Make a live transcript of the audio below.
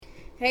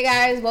Hey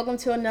guys, welcome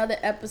to another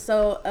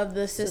episode of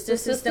the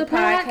Sister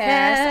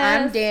Podcast.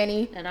 I'm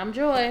Danny. And I'm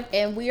Joy.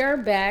 And we are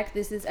back.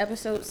 This is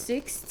episode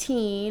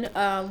 16.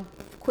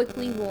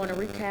 Quickly, we want to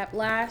recap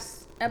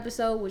last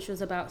episode, which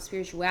was about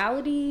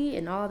spirituality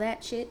and all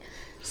that shit.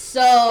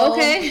 So,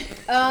 okay.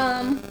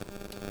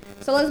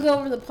 So let's go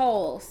over the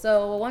poll.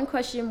 So one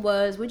question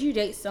was, would you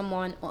date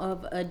someone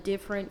of a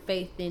different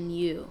faith than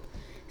you?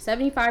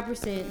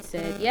 75%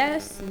 said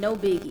yes, no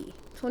biggie.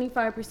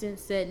 25%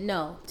 said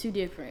no, too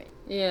different.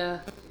 Yeah.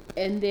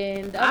 And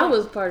then I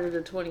was part of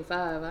the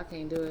 25. I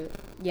can't do it.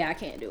 Yeah, I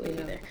can't do it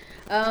either.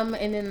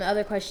 And then the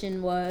other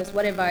question was,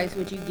 what advice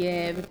would you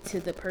give to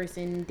the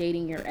person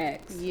dating your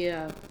ex?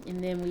 Yeah.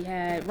 And then we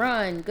had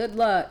Run, good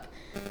luck.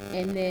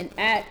 And then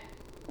at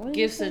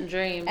Gifts and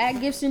Dreams. At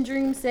Gifts and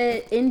Dreams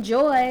said,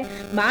 enjoy.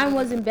 Mine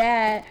wasn't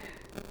bad.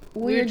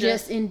 We're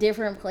just in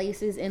different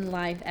places in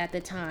life at the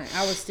time.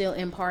 I was still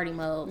in party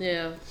mode.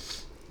 Yeah.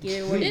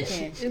 Get it where you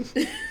can.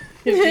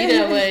 It be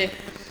that way.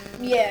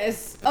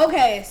 Yes.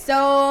 Okay,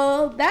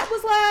 so that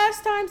was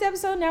last time's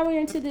episode. Now we're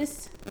into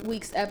this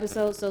week's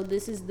episode. So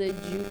this is the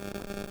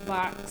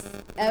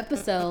jukebox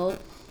episode.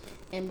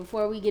 And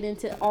before we get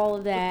into all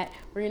of that,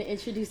 we're going to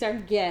introduce our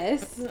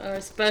guest.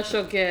 Our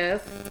special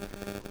guest.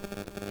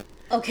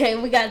 Okay,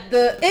 we got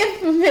the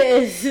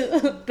infamous.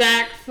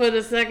 Back for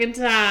the second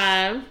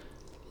time.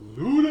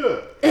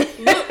 Luda.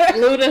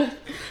 Luda.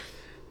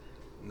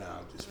 Nah,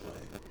 I'm just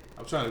playing.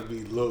 I'm trying to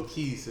be low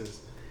key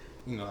since,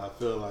 I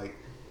feel like,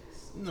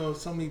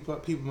 so many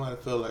people might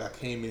have felt like I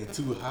came in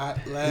too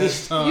hot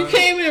last time. You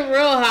came in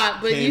real hot,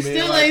 but you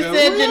still like ain't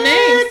said your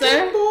name,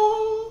 sir.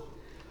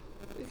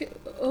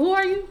 Who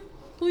are you?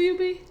 Who you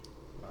be?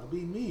 I'll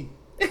be me.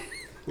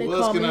 They Who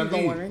else call can me I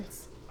be?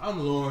 Lawrence. I'm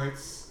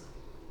Lawrence.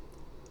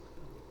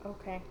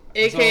 Okay.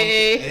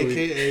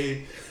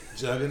 AKA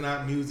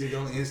Juggernaut Music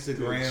on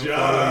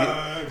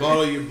Instagram.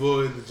 Follow your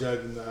boy, the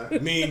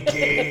Juggernaut. Mean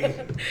King.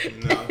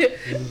 No.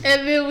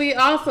 And then we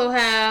also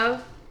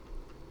have...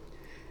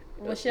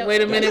 Wait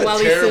a minute while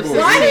he terrible sips.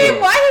 Why he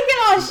get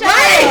all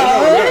shy?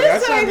 No,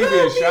 that's not me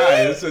being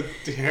shy. It's a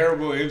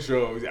terrible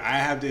intro. I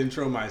have to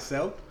intro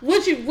myself.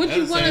 What you want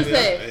to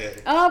say? Okay.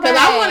 Because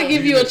I want to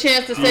give you a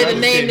chance to say the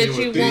name that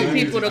you want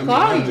people to call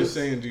I'm you. just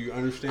saying, do you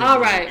understand All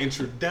what right. the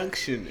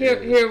introduction is?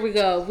 Here we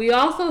go. We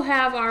also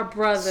have our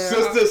brother.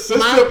 Sister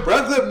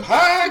Brother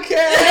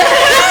Podcast.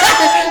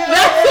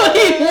 That's what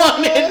he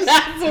wanted.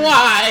 That's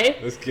why.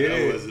 Let's get That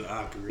it. wasn't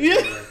awkward.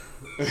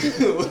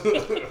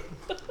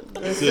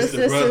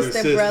 Sister,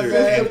 brother.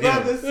 and him.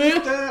 Brother,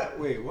 sister.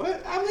 Wait,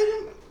 what? I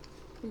mean,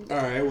 all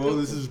right. Well,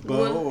 this is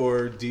Bo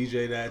or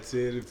DJ. That's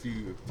it. If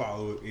you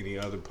follow any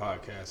other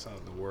podcasts out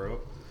in the world,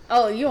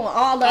 Oh, you on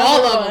all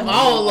All of them.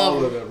 all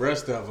of the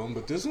rest of them,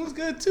 but this one's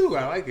good too.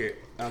 I like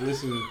it. I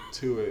listened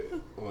to it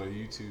on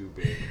YouTube.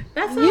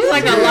 That sounds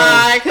like a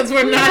lie because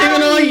we're not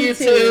even on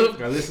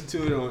YouTube. I listen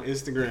to it on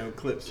Instagram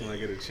clips when I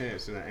get a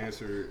chance, and I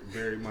answer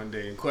very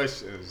mundane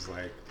questions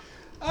like,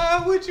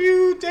 would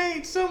you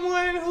date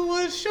someone who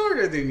was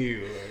shorter than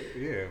you? Like,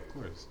 yeah, of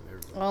course.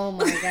 Everybody. Oh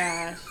my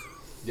gosh.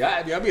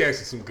 Yeah, I'll be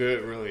asking some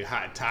good, really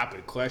hot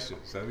topic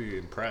questions. I'll be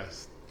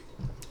impressed.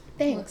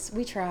 Thanks.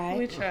 We tried.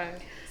 We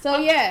tried. So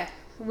yeah,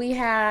 we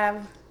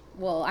have.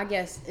 Well, I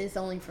guess it's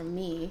only from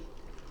me.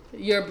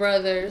 Your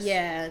brothers.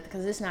 Yeah,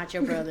 because it's not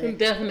your brother.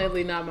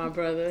 Definitely not my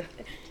brother.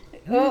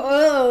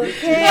 Oh,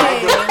 okay.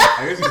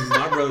 I guess he's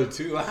my brother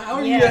too. How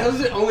are you? Yeah.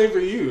 How's it only for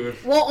you?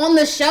 Well, on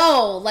the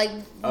show, like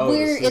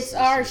the it's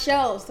our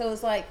show, so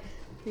it's like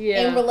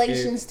Yeah. in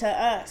relations to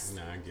us.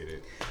 Nah, I get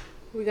it.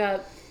 We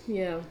got,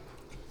 yeah.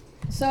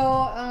 So,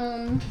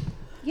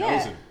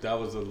 yeah. That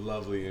was a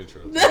lovely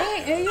intro.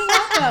 Hey, you're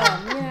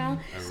welcome. You know.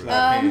 I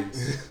slap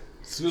hands.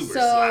 Super So,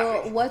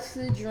 sloppy. what's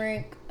the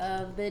drink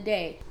of the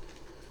day?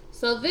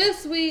 So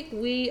this week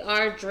we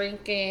are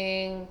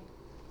drinking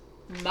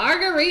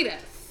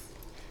margaritas.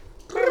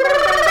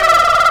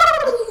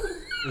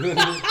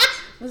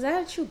 Was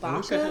that a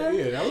Chewbacca?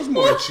 Yeah, that was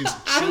more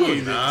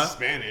chewy than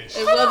Spanish.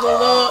 It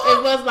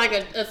was like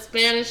a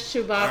Spanish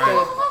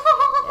Chewbacca.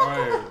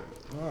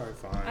 Alright,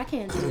 fine. I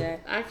can't do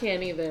that. I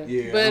can't either.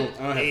 Yeah, But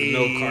I don't have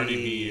no Cardi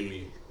B in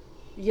me.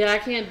 yeah, I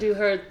can't do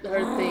her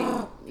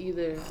thing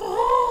either.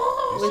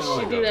 You When sound she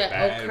like do a that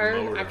bad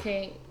occur, motor. I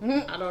can't.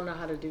 I don't know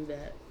how to do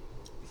that.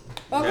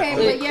 Okay, Yeah.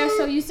 but yeah,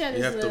 so you said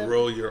You it's have to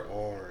roll your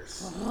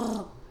R's.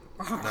 Not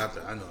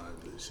that I know how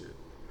to do this shit.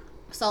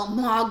 So,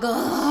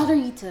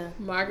 margarita.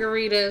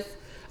 Margaritas,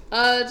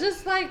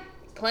 just like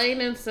plain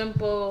and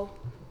simple,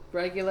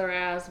 regular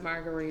ass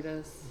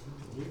margaritas.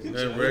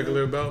 Nothing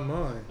regular about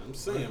mine. I'm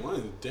saying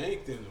mine's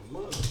dank in the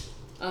mud.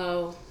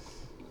 Oh,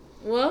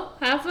 well,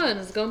 have fun.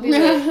 It's gonna be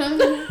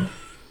good.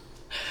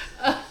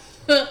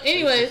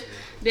 Anyways,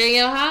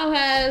 Danielle, how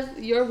has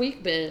your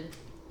week been?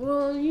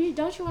 Well,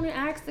 don't you want to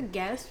ask the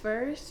guest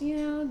first? You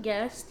know,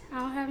 guest,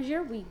 how has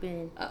your week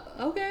been?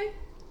 Okay,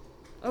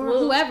 Or Well-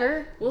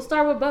 whoever. we'll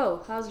start with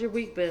Bo. How's your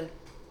week been?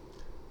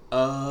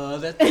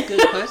 That's a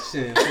good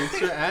question. Thanks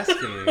for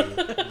asking.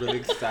 Really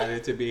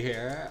excited to be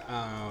here.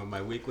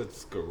 My week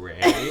was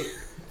great.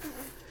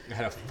 I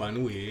had a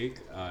fun week.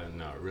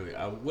 Not really.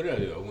 What did I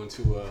do? I went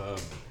to a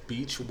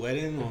beach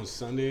wedding on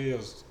Sunday. It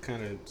was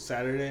kind of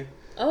Saturday.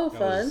 Oh, That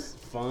fun. was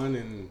fun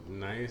and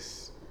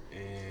nice,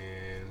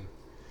 and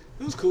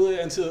it was cool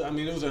until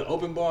it was an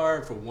open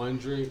bar for one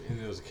drink, and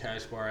there was a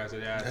cash bar after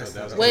that. That's So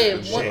that was not Wait,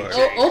 open what,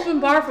 bar. open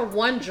bar for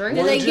one drink?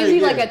 Did One they give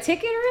drink, you like yeah. a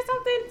ticket or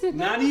something?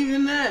 Not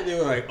even that. They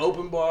were like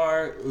open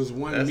bar. It was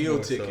one That's meal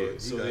more so. ticket. You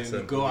So got then you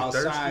something go to be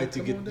thirsty? outside to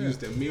Come get on down. use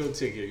the meal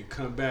ticket. You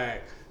come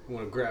back. You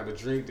want to grab a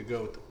drink to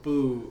go with the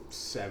food.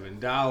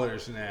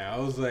 $7 now. I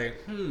was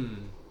like,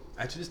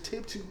 I just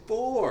tipped you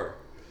 $4.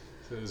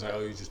 So it was like, oh,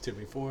 you just tipped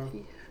me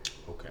 $4?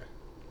 Okay.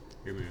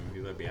 You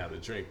let me have the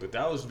drink. But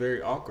that was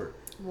very awkward.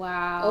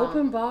 Wow.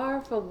 Open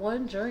bar for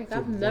one drink.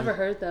 I've never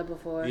heard that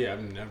before. Yeah,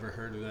 I've never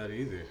heard of that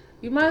either.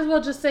 You might as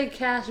well just say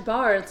cash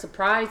bar and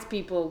surprise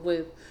people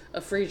with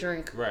a free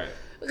drink. Right.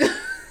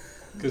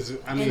 Because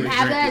And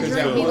have that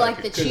drink be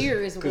like the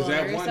Cheers one Because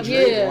that or one something.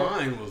 drink Yeah.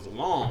 line was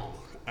long.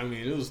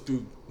 It was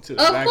through to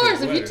the Of back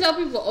course, of the if you tell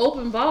people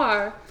open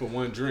bar, for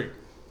one drink.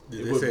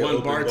 They With say one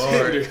open bar,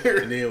 bartender.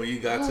 and then when you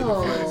got to the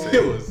Oh. front, It they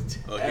say, was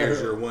 "Oh, here's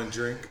your terrible. one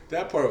drink."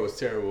 That part was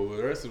terrible, but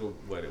the rest of the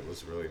wedding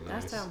was really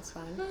nice. That sounds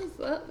fun.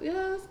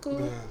 yeah, that's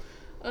cool.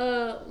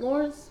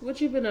 Lawrence,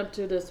 what you been up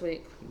to this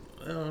week?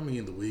 Well,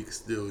 the week's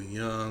still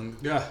young.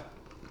 Yeah.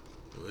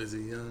 Is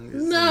it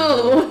young?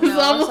 No, it's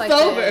almost like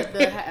over.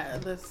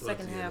 The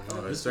second half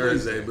of It's it.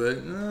 Thursday, but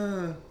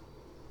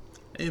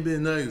ain't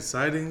been nothing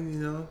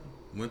exciting.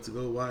 Went to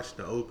go watch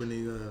the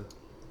opening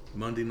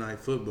Monday Night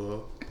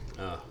Football.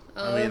 Oh.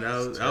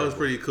 That was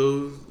pretty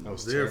cool. I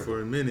was was there terrible.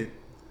 for a minute.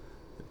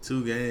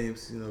 2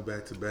 games,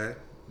 back to back.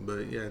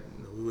 But yeah,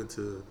 we went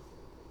to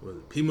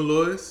P.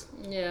 Malloy's.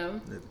 Yeah.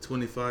 The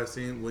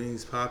 25-cent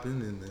wings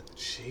popping and the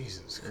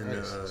Jesus And,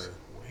 Christ. That's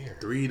weird.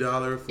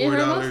 $3, In $4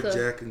 Hermosa.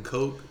 Jack and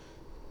Coke.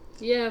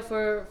 Yeah,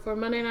 for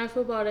Monday Night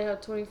Football, they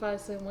have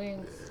 25-cent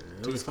wings.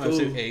 It was 25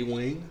 cent cool. a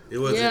wing? It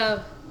wasn't.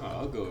 Yeah. Oh,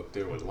 I'll go up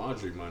there with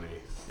laundry money.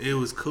 It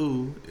was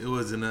cool. It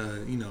wasn't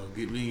we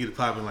didn't get it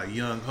popping like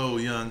young ho,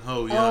 young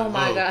ho, young Oh ho.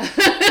 my God.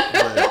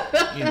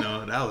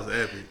 But that was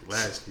epic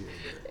last year.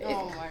 But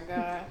Oh my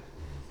god.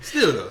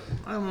 still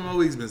though, my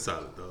week's been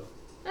solid though.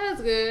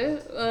 That's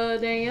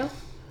good.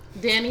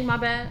 Danny, my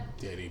bad.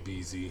 Daddy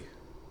BZ.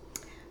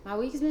 My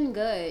week's been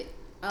good.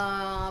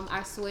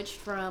 I switched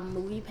from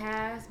Movie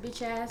Pass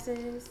bitch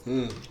asses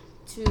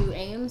to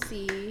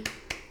AMC.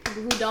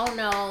 People who don't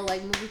know,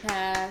 like Movie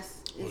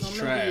Pass It is was on the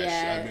trash.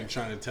 VX. I've been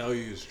trying to tell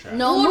you it's trash.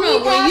 No, Oh Movie no,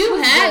 when Pass you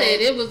was had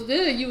good. it was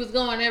good. You was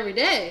going every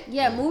day.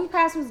 Yeah, Movie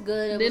Pass was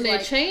good. It Then was they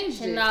like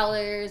changed it.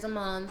 $10 a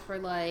month for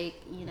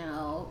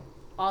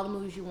all the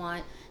movies you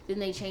want. Then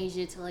they changed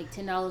it to like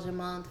 $10 a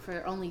month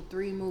for only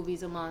 3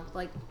 movies a month.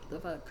 Like the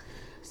fuck.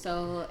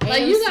 So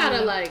Like you AMC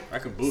gotta I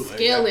can bootleg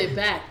scale that. it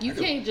back. You I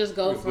could- can't just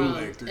go I could from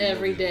bootleg 3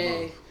 every movies a day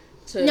month.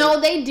 to No,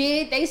 they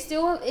did. They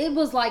still. It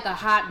was like a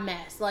hot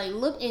mess. Like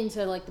look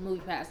into like the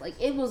Movie Pass. Like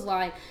it was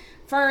like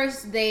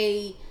first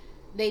they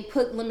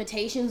put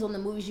limitations on the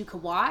movies you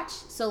could watch.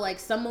 So like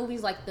some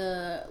movies like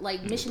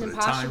Mission put a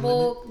time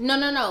Impossible.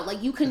 No.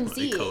 Like you couldn't They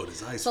see cold it.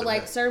 as ice So for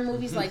like that. certain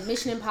movies like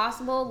Mission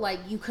Impossible, like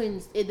you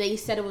couldn't. They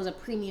said it was a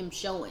premium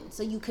showing,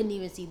 so you couldn't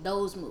even see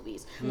those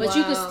movies. But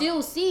you could Wow.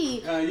 still see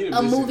You didn't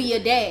a miss movie a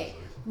anything, day.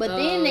 honestly. But Oh,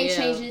 then they yeah.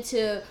 changed it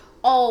to,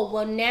 oh,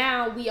 well,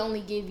 now we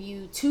only give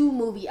you 2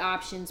 movie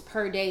options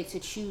per day to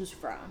choose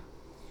from.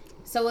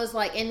 So it's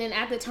like, and then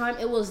at the time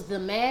it was The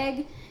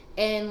Meg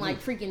and like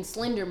freaking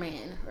Slender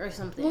Man or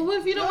something. Well, what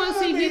if you don't want to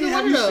see neither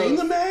have one of you seen those?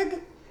 the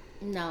Meg?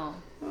 No.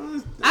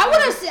 I I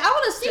would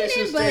have seen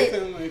Jason it, but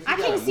Statham, if you I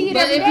got can't a see it movie-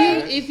 But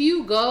every day. if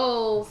you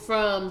go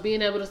from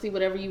being able to see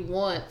whatever you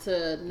want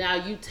to now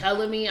you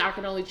telling me I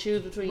can only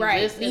choose between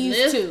Right, this and these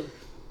this, 2.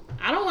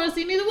 I don't want to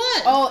see neither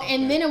one. Oh,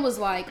 and then it was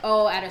like,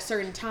 oh, at a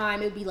certain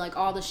time, it'd be like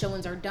all the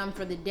showings are done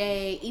for the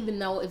day. Even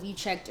though if you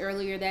checked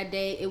earlier that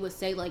day, it would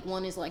say like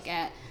one is like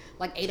at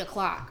like 8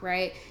 o'clock,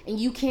 right? And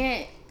you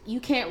can't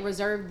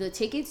reserve the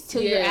tickets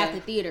till you're Yeah, at the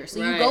theater. So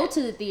right. you go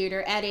to the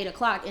theater at 8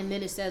 o'clock, and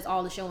then it says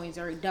all the showings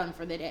are done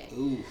for the day.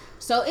 Ooh.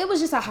 So it was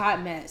just a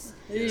hot mess.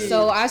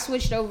 So I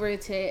switched over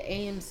to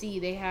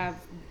AMC. They have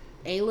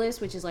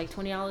A-List, which is like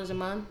 $20 a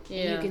month. And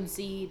Yeah. you can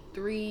see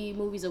 3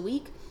 movies a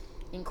week,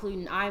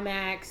 including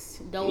IMAX,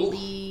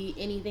 Dolby,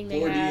 anything they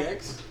have.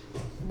 4DX?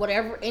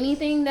 Whatever,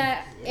 anything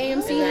that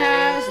AMC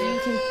has, you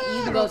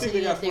can go don't to think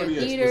they got their 4DX,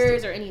 but theaters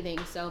still. or anything.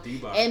 So,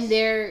 D-Box. and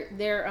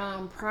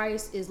their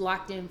price is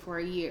locked in for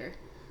a year,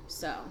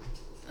 so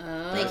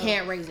they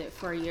can't raise it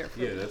for a year.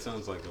 Yeah, that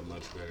sounds like a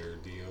much better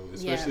deal,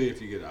 especially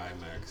if you get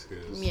IMAX.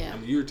 Because Yeah.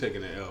 you're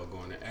taking an L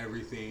going to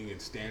everything in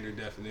standard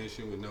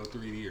definition with no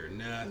 3D or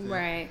nothing.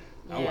 Right.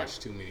 I Yeah. watch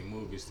too many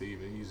movies to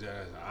even use that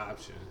as an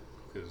option.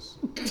 Because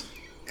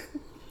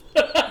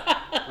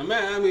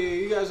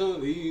you guys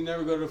don't. You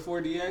never go to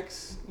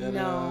 4DX?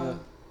 No.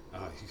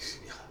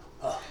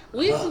 Oh,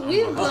 We've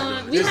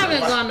gone. We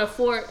haven't gone to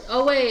Fort.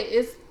 Oh wait,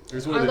 it's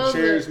There's one of the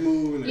chairs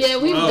move. Yeah,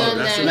 we've done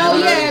that's that. No, another-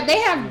 yeah, they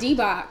have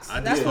D-Box. I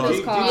That's did. what it's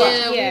Yeah, called.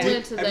 Yeah, we yeah.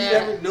 went to Have that. you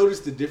ever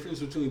noticed the difference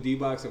between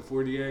D-Box and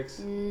 4DX?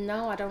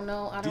 No, I don't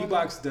know. I don't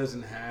D-Box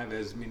doesn't have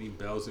as many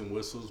bells and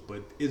whistles,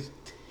 but it's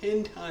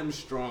 10 times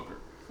stronger. know.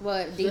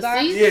 What, The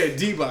D-Box? seats? Yeah,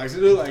 D-Box.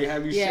 It'll like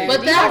have you Yeah. shake. But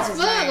D-Box that's is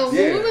fun. nice. When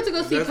Yeah. we went to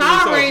go see That's when you saw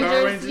Power Power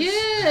Rangers, Rangers?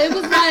 yeah, it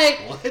was like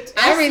What?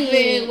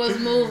 everything was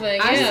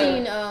moving. I've Yeah.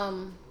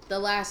 seen the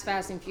last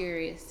Fast and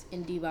Furious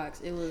in D-Box.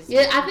 It was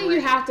Yeah, I think you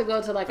great. have to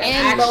go to like an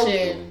And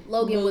action.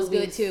 Logan was good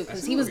movies. too because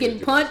That's he was really getting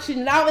good. punched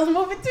and I was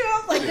moving too. I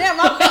was like, damn,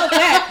 I felt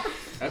that.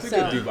 That's a So-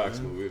 good D-Box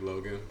movie,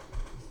 Logan.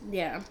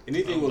 Yeah,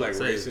 Anything with like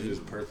Say racing it. is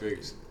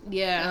perfect.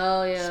 yeah.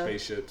 Oh yeah.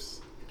 Spaceships.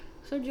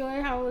 So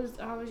Joy, how was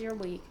your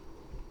week?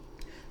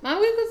 My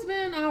week has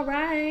been all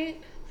right.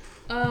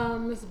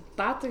 It's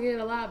about to get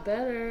a lot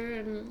better,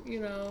 and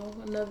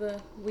another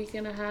week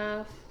and a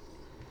half.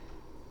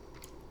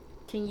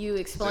 Can you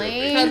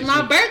explain? Because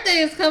my birthday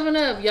is coming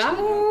up, y'all. I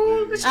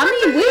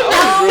mean, we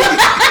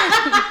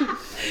know.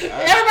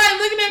 Everybody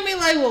looking at me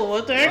like, well,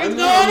 what the heck I is know.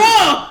 going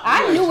on?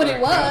 I knew what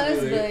it was,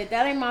 Calculate. but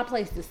that ain't my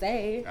place to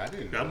say. I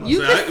didn't I'm know. gonna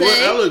You say, can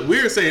say- I look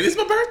weird saying it's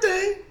my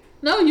birthday.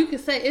 No, you can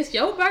say it's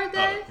your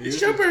birthday.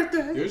 It's your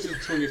birthday. Yours is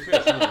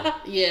 25th, huh?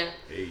 Yeah,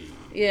 Hey.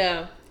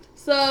 yeah.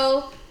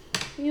 So,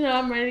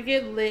 I'm ready to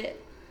get lit.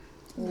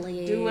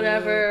 Do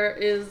whatever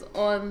is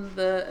on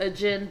the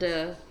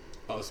agenda.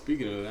 Oh,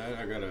 speaking of that,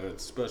 I got a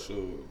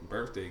special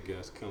birthday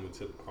guest coming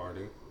to the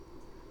party.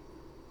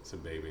 It's a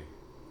baby.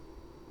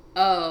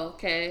 Oh,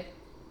 okay.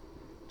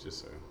 Just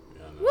so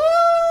y'all know.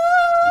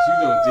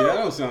 Woo! That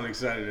don't sound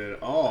excited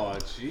at all.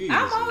 Jeez.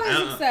 I'm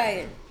always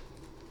excited.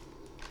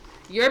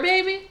 Your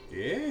baby?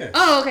 Yeah.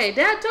 Oh, okay.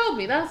 Dad told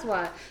me. That's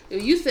why.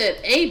 You said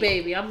a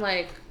baby. I'm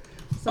like,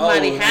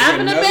 somebody like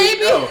having a another-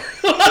 baby? Oh,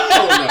 no.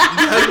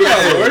 You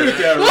gotta word it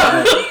that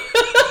right.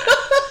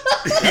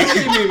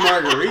 You mean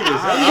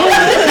margaritas.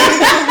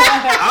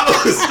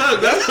 I was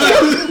stuck. That's what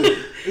I was.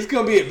 It's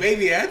gonna be a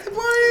baby at the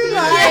party?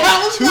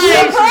 I was Two like,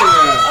 weeks from now.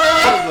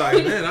 I was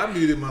like, man, I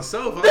muted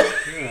myself. I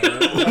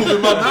was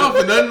moving my mouth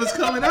and nothing was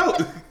coming out.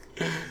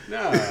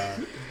 Nah.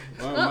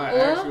 Well, my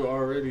well. actual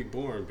already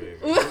born baby.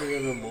 I don't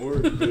got no more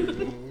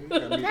baby.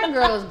 I mean, That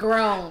girl is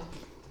grown.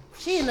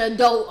 She an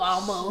adult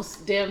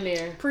almost. damn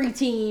near.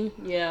 Preteen.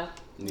 Yeah.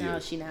 No,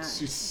 she not.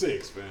 She's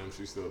 6, fam.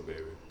 She's still a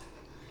baby.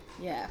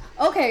 Yeah.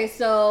 Okay,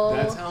 so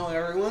That's how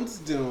everyone's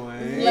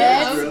doing.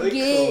 let's It's really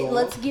get cool.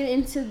 let's get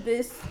into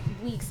this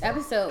week's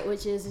episode,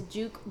 which is a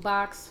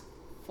jukebox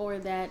for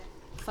that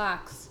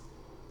fox.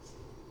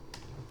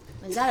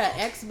 Is that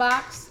an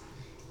Xbox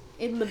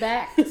in the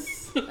back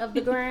of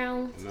the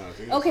ground? No, I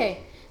think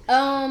Okay.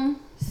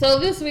 So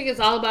this week it's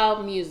all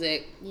about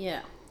music. Yeah.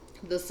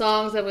 The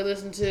songs that we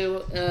listened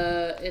to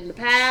in the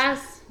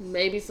past.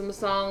 Maybe some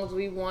songs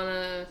we want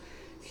to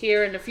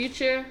hear in the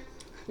future.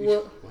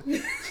 Well,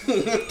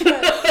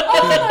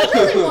 Oh, I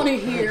really want to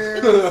hear.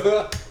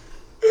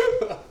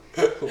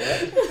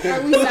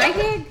 Are we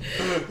psychic?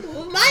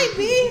 might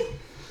be.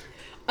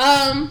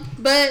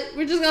 But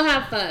we're just gonna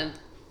have fun.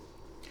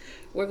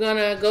 We're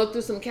gonna go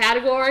through some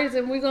categories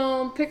and we're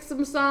gonna pick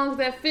some songs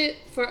that fit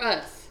for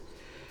us.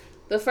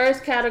 The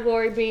first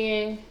category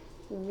being,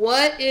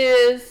 what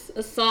is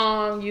a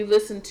song you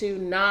listen to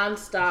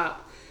nonstop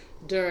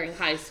during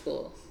high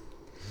school?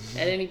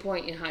 At any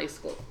point in high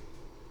school.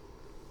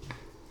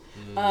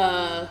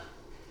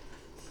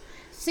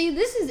 See,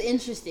 this is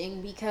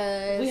interesting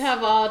because We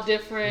have all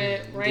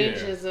different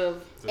ranges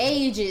of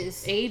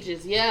ages.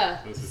 ages.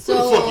 Yeah. What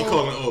So the fuck you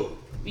calling old?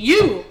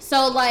 You.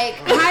 So like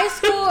high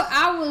school,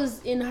 I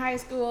was in high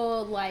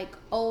school like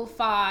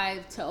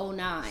 05 to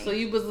 09. So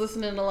you was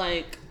listening to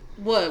like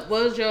what?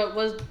 What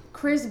was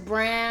Chris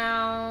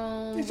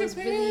Brown It's was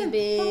your really band.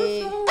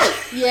 big.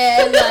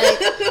 Yeah, like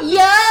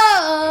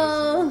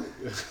yo.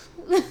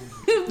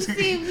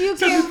 See if you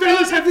can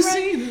read Have you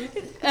seen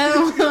it?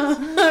 um,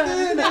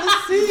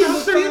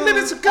 3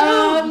 minutes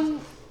ago.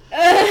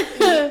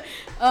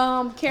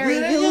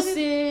 Carrie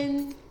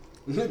Hilson.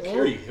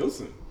 Carrie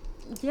Hilson.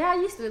 Yeah, I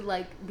used to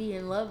like be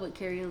in love with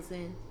Carrie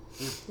Hilson.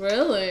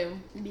 really?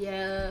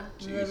 Yeah.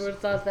 Never would've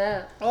thought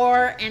that.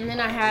 And then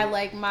I had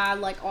like my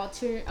like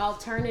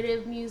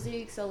alternative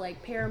music. So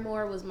like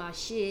Paramore was my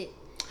shit.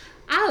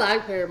 I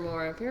like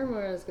Paramore.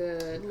 Paramore is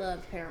good.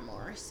 Love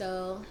Paramore.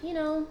 So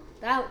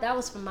that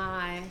was for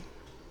my.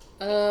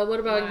 What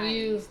about Right.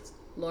 you,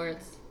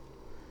 Lawrence?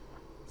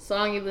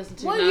 Song you listen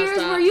to What nonstop? years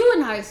were you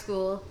in high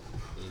school?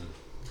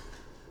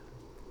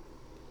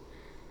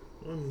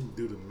 Let me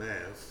do the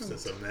math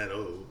since I'm that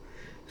old.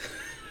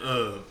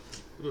 What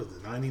was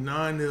it,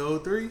 99 to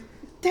 03?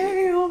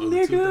 Damn, Oh,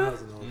 the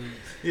 2000.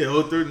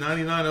 Yeah, 03,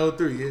 99 to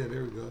 03. Yeah,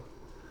 there we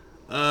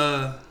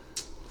go.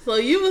 So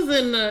you was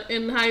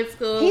in high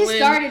school. He when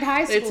started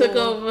high They took school.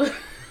 over.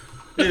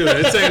 Yeah,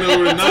 this ain't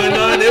over the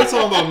 99. They were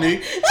talking about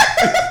me.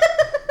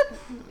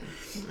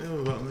 They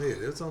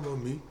were talking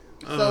about me.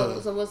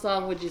 So what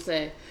song would you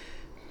say?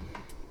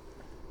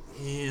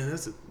 Yeah,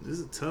 this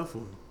is a tough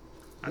one.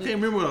 I can't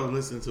remember what I was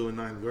listening to in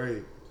 9th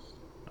grade.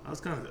 I was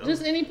kind of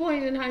Just any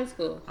point in high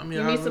school. I mean,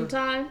 you I need some was-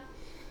 time.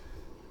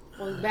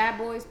 Was Bad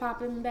Boys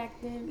popping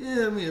back then?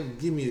 Yeah, I mean,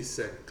 give me a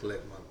second to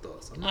collect my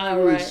thoughts. I'm not All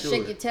really right. sure.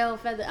 Shake Your Tail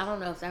Feather. I don't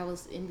know if that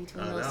was in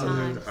between those That was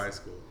times. in high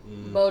school.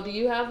 Bo, do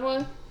you have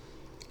one?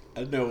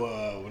 I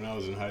know when I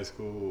was in high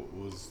school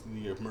was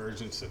the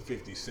emergence of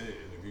 50 Cent,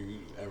 and if you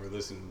ever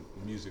listened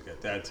to music at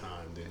that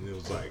time, then it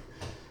was like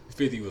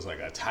 50 was like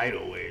a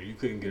tidal wave. You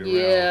couldn't get around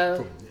Yeah.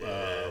 from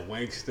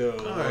Wanksta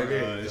or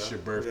there you It's go. Your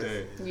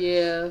Birthday.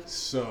 Yeah.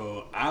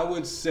 So I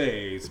would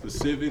say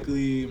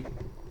specifically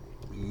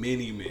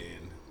Mini Men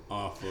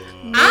off of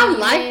I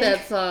like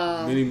that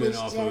song. Mini Men Bitch,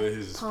 off of just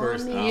his call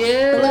first me. album.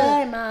 Yeah.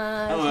 Blood mine.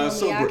 I don't know, I Told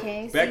saw me I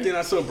can't back see. then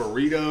I saw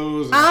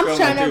burritos and I'm I felt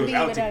trying like they to was be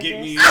out what to I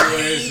get me guess.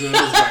 anyway, so it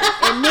was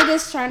like And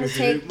niggas trying to Is it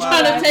take my-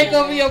 Trying to my take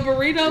life. over your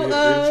burrito.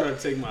 they tried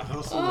to take my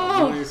hustle, my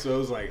Oh. money, so it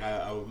was like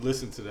I would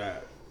listen to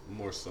that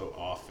more so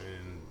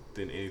often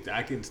than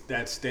anything.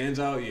 That stands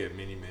out, yeah,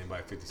 Mini Man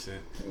by 50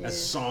 Cent. Yeah. A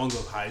song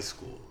of high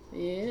school.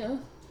 Yeah.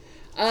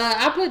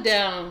 I put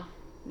down,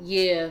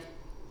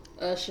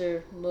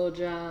 Usher, Lil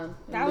Jon.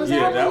 That was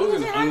Yeah, that that when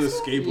was you an was in high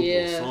school? unescapable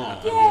Yeah.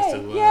 song. Yeah, I guess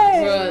it was.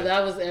 yeah. Bruh,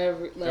 that was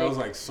That was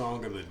like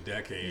song of the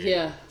decade.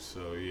 Yeah.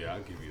 So yeah,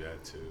 I'll give you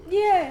that too.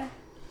 Yeah.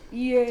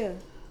 Yeah.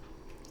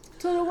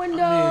 To the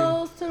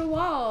windows, to the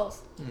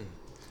walls. Dang,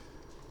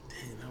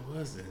 that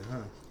wasn't, huh?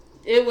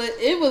 it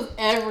was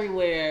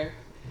everywhere.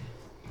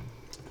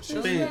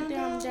 Sure.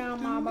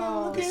 Down my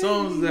balls. The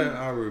songs that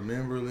I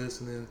remember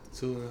listening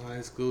to in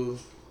high school,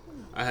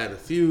 I had a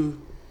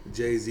few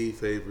Jay-Z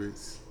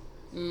favorites.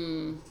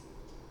 What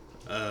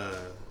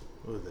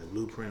was that?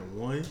 Blueprint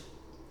 1.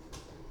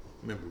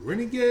 Remember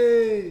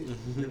Renegade?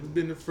 Never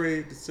been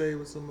afraid to say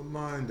what's on my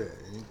mind at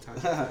any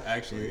time.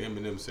 Actually,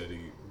 Eminem said he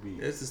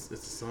beat. It's a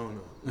song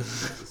though.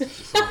 It's a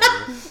song,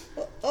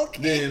 right?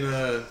 Okay. Then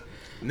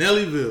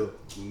Nellyville.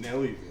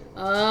 Nellyville.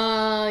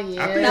 Oh,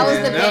 yeah. I think That was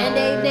the that-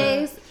 Band-Aid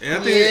days. And I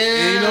think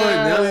and you know what,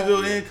 Yeah.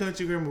 Nellyville and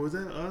Country Grammar was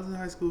that? I was in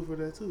high school for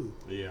that too.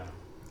 Yeah.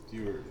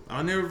 You were.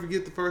 I'll never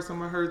forget the first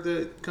time I heard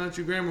that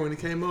Country Grammar when it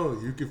came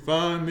on. You can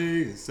find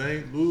me in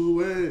St.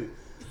 Louis.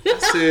 I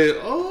said,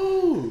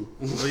 oh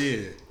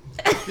yeah.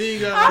 Then you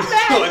got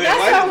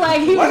That sounded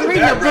like he was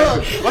reading a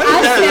book. Why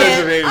did that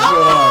resonate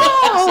so hard?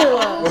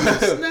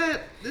 Oh,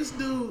 snap. This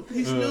dude,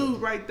 he's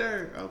Snoop right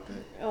there. Okay.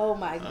 oh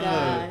my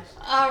gosh.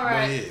 All Go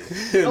right.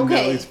 ahead.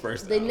 Okay, Nelly's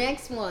first the album.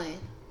 next one.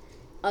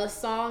 A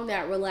song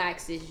that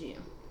relaxes you.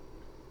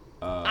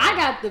 Uh, I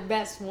got the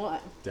best one.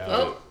 doubt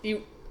Oh,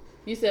 it.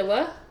 you said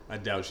what? I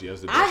doubt she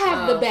has the best. I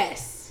have Oh. the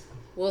best.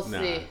 We'll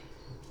Nah. see.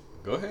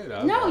 Go ahead.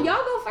 No,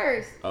 y'all go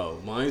first. Oh,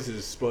 mine's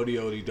is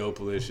Spodioti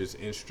Dopalicious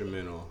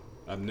instrumental.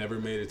 I've never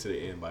made it to the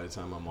end. By the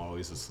time I'm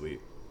always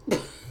asleep.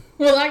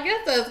 Well, I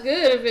guess that's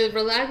good if it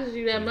relaxes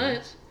you that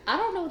much. I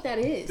don't know what that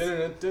is.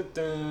 That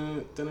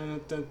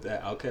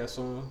Outkast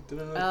song.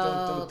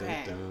 Oh,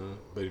 okay.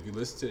 But if you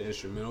listen to the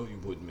instrumental, you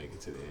wouldn't make it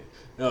to the end.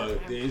 No,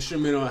 the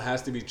instrumental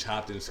has to be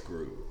chopped and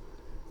screwed.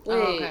 Wait,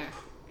 Oh, okay.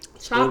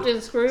 chopped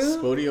and screwed?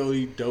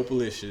 Spodioti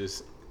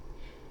Dopalicious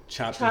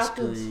chopped Chopped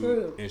and and screwed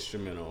Screwed.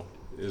 instrumental.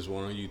 There's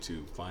one on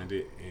YouTube. Find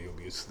it and you'll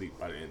be asleep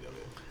by the end of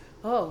it.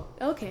 Oh,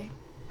 okay.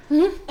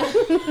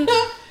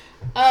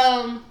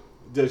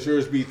 Does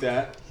yours beat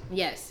that?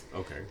 Yes.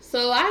 Okay.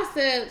 So I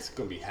said It's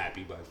gonna be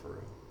Happy by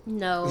Pharrell.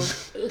 No.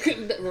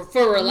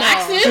 for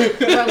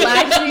relaxing.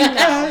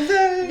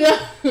 Relaxing?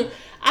 No.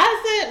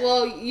 I said,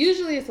 well,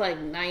 usually it's like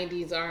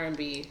 90s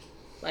R&B.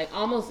 Like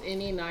almost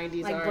any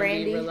 90s Like R&B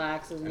Brandy?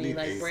 relaxes I me. need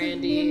Like eight.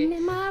 Brandy.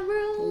 In my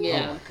room.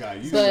 Yeah. Oh my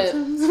god, you But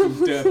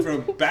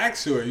from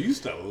Backstory, you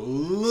used to She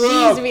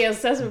love. used to be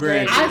obsessed with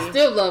Brandy. Brandy. I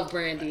still love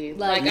Brandy.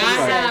 Like, Like you're I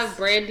like- have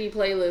Brandy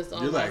playlists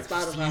on You're my like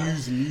Spotify.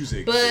 fuse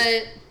music.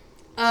 But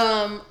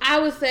I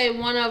would say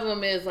one of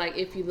them is like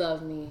 "If You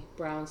Love Me,"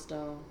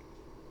 Brownstone.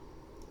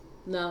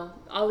 No,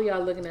 all of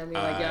y'all looking at me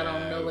like y'all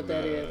don't know what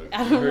that is.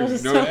 I don't know the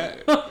You know song.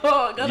 that?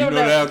 I You don't know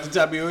that off the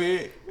top of your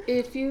head?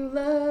 If you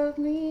love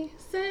me,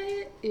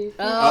 say it. If you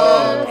Oh,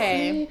 love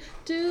okay. me,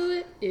 do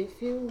it.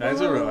 If you That's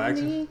a want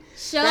relaxing- me.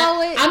 Show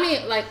That- it. I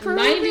mean, like Prove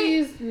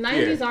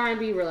 90s Yeah.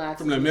 R&B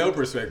relaxing. From the male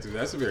perspective,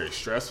 that's a very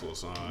stressful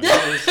song.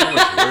 There's so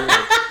much work.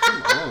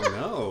 Oh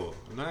no,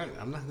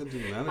 I'm not gonna do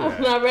none of I'm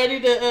that. not ready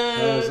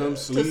Cause I'm to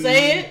sleepy.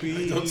 say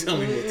it. Don't tell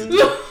me what to do.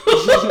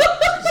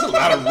 There's a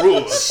lot of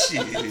rules.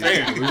 Shit.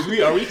 Damn,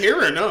 are we here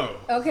or no?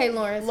 Okay,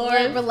 Lawrence.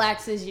 Lawrence. What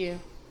relaxes you?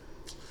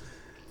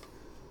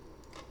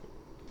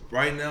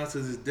 Right now to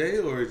this day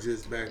or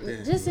just back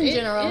then? Just in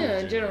general. Yeah,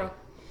 in general.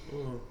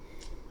 Well,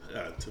 I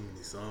got too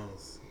many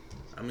songs.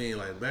 I mean,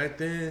 like back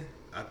then,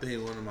 I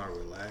think one of my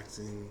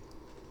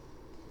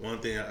one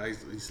thing I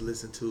used to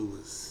listen to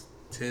was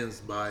Tim's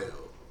Bio.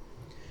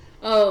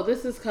 Oh,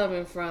 this is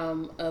coming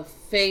from a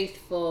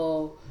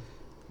faithful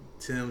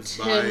Tim's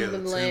Bio.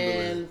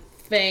 Timberland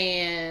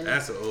fan.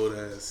 That's an old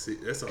ass.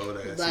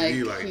 Like,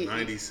 CD, like he-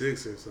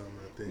 '96 or something.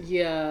 I think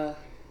Yeah.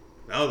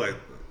 that was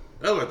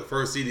like the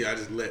first CD I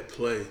just let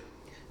play.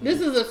 This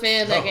is a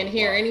fan that Oh, can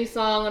hear wow. any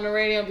song on the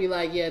radio and be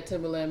like, yeah,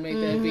 Timberland, make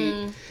that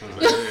beat.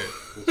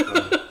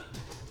 Oh, man.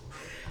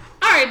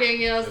 All right,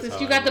 Danielle, since how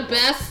you I got the roll.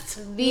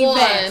 best The one,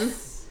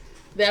 best.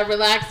 that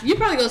relax. You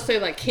probably gonna say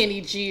like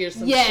Kenny G or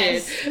some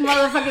Yes, shit.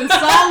 motherfucking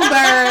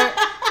Songbird.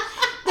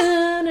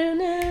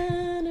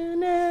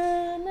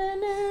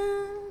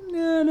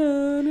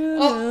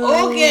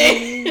 Oh,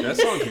 okay. That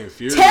song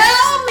confused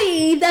Tell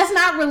me that's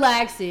not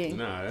relaxing.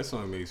 Nah, that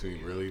song makes me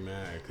really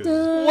mad.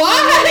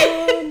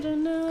 Why?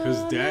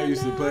 Because Dad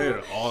used to play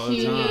it all the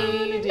He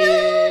time.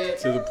 did.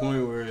 To the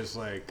point where it's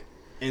like,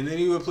 and then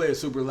he would play it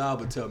super loud,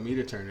 but tell me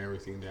to turn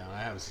everything down. I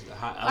have a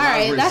high. All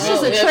right, that's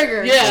just a Yeah.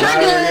 trigger. Yeah.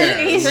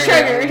 Trigger. He's I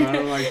triggered.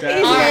 don't like that.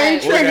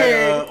 He's very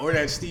triggered. Or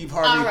that Steve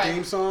Harvey All right.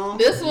 theme song.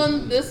 This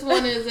one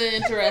is an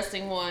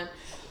interesting one.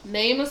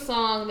 Name a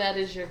song that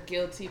is your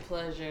guilty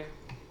pleasure.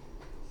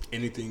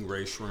 Anything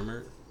Ray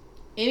Shrimmer.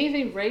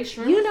 Anything Ray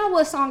Shrimmer? You know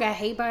what song I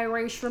hate by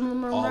Ray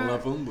Shrimmer? All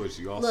of them, but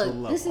you also Look,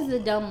 love this is all the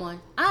of dumb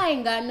one. I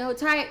ain't got no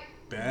type.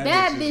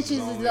 Bad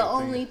Bitches is the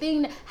only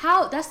thing.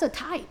 How? That's the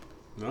type.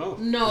 No.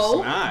 No.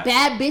 It's not.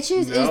 Bad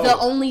bitches is No. the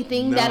only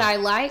thing No. that I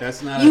like.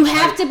 That's not You a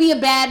have type. to be a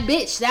bad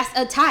bitch. That's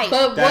a type.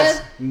 But That's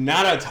what?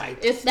 not a type.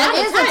 It's That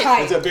not is a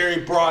type. It's a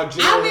very broad I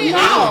general. mean,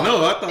 I don't no.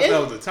 know. I thought that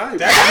was the type.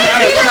 That's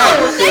not a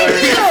type. Thank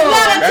you. It's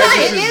not a That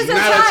type. is It is a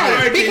not a type.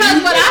 type.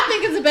 Because what I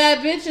think is a bad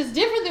bitch is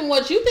different than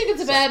what you think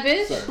is a bad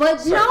bitch. Sorry. But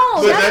Sorry.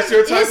 no, But that's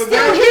your type it's of still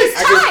bad his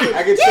bitch? type.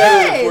 I can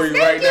settle it for you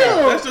Yes, right thank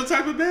now. you. That's your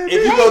type of bad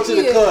If you bitch. go to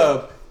the you.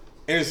 club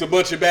and it's a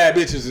bunch of bad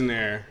bitches in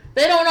there,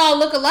 They don't all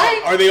look alike.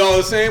 are they all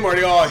the same? Are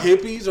they all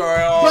hippies? Or are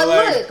they all But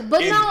like look, but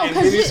no, in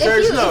 'cause mini if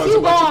skirts? you- No, if it's you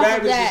a bunch go of off bad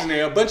of bitches that- in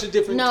there. A bunch of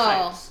different No,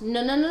 types.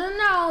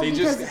 no. They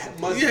because just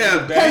must Yeah,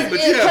 be bad, but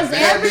you have because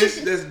bad every-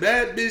 bitch. That's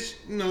bad bitch.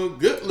 You know,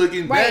 good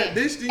looking right, bad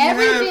bitch. Then you have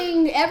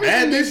everything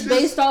bad is bitch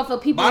based off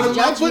of people's bottom of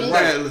my foot judgment.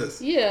 bad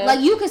list. Yeah.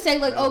 Like you could say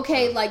like,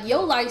 okay, like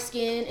your light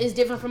skin is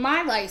different from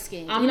my light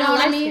skin. I'm You know not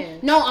what I light mean?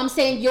 skinned. No, I'm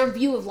saying your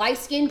view of light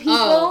skinned people.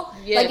 Oh,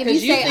 yeah, like if you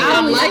because you say think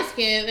I'm light, light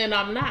skinned and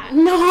I'm not.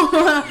 no,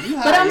 but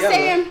high I'm yellow.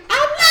 saying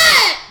I'm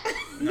not.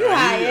 You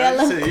high you, yellow.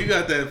 I say you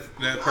got that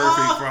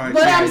perfect fried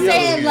But I'm chicken.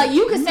 saying, like,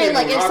 you could You say, made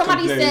like, a if rock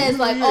somebody play. says,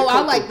 like, You oh, I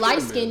Coco like Kidman.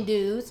 light skinned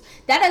dudes,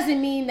 that doesn't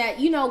mean that,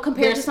 you know,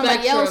 compared Their to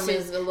somebody spectrum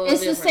else's, is a little it's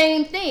the different.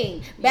 same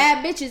thing.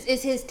 Bad bitches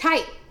is his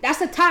type. That's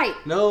a type.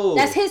 No.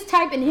 That's his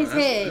type in his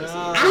head.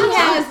 Nah. He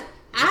has.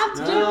 I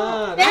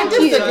Nah, Thank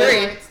disagree. you.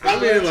 I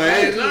mean, like,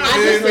 hey, nah, I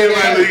man, disagree.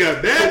 like, you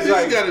got bad It's bitch,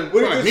 like, you got a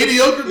what if like, it's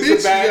mediocre it's bitch.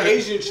 a bad you got,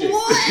 Asian chick.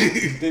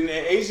 What? Then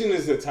the Asian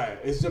is the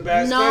type. It's a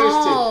bad No. Spanish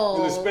chick.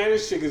 Then the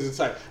Spanish chick is a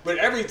type. But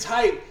every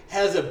type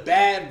has a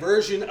bad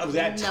version of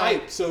that No.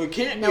 type. So it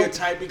can't be Nope. a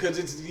type because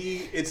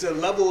it's a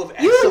level of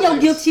You and your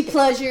excellence. guilty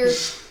pleasure.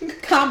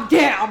 Calm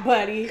down,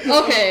 buddy.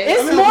 Okay.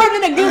 It's I'm more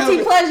helping- than a I'm guilty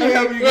helping- pleasure. I'm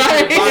helping you get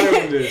to the Right.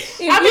 bottom of this.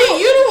 If I mean,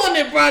 you the one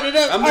that brought it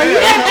up. I'm Are you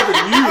helping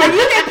you. Are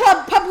you that How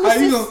you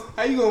publicist? gonna?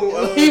 How you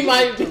gonna? He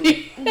might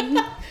be.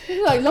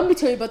 You're like, let me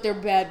tell you about their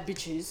bad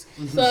bitches.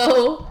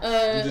 So,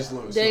 just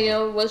learned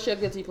Daniel, what's your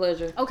guilty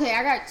pleasure? Okay,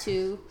 I got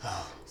two.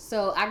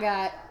 So I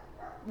got.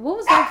 What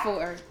was that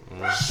for?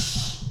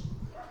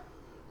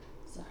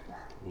 Sorry,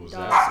 What was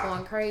dog's that?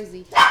 going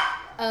crazy.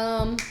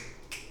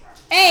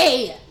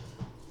 Hey,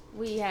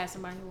 we had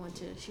somebody who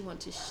wanted to. She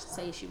wanted to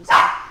say she was.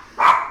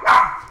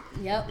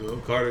 Yep. You know,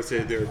 Carter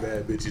said they're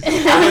bad bitches. She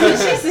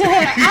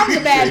said, "I'm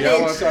the bad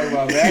Y'all want to bitch. talk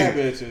about bad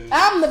bitches?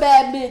 I'm the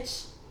bad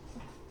bitch."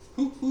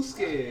 Who's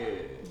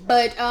scared?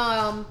 But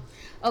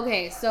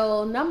okay.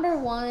 So number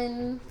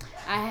one,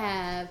 I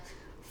have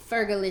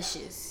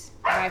Fergalicious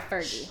by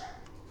Fergie.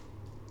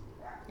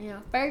 You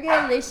know,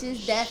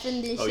 Fergalicious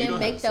definition Oh, you don't have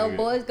make to sing those it.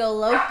 boys go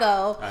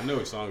loco. I know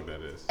what song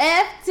that is.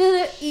 F to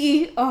the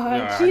E or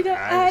No, G to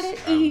I- I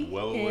to E. I'm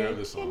well aware of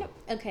the song.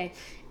 Okay,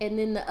 and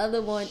then the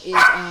other one is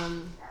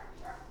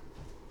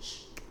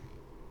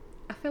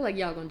I feel like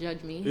y'all gonna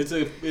judge me. It's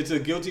a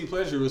guilty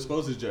pleasure. We're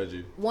supposed to judge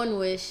you. One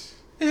Wish.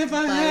 If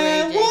I By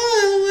had Ray J.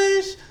 one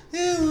wish,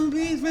 it would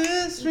be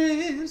best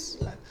friends.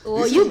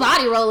 Well, you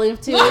body rolling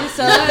to it,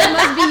 so that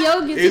must be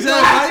your guilty Is that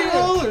a pleasure,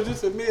 body too. roll or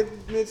just a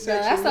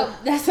midsection?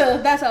 No,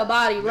 that's a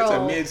body roll. That's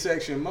a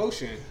midsection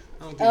motion.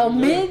 I don't think A you know.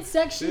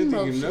 midsection I don't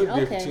think you know the motion,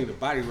 difference okay. between a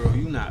body roll.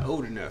 You not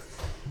old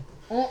enough.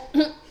 All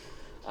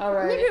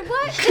right. Nigga,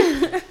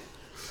 what?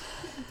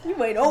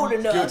 You ain't old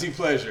enough. Guilty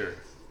pleasure.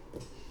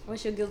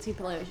 What's your guilty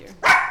pleasure?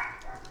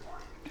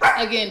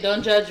 Again,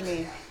 don't judge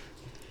me.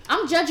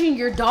 I'm judging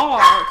your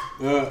dog,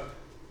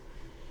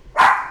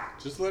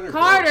 Just let her go.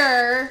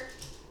 Carter.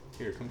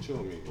 Here, come chill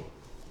with me.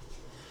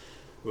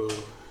 Well,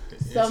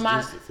 it's So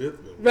my- just the fifth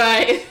one.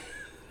 Right.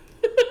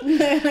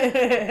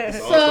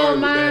 It's all So started with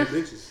my- bad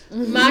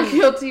bitches. My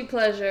guilty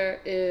pleasure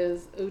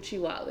is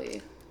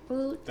Uchiwali.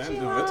 That's a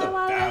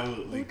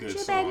validly good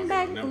song in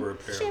a number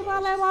of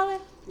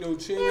parallels. No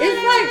chin.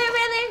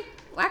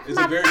 It's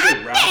a very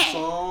good rap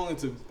song.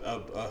 It's a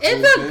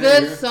It's whole a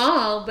good thing.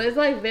 song, but it's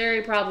like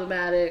very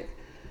problematic.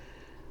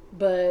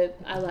 But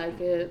I like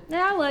it.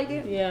 Yeah, I like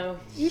it. Yeah.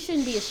 You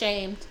shouldn't be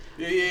ashamed.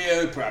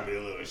 Yeah, probably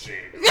a little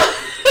ashamed.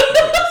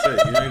 I say, you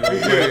ain't gonna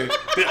play it.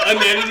 The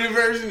unedited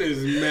version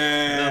is I'm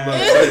mad. about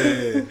to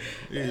say,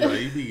 yeah, like,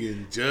 you be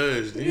getting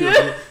judged.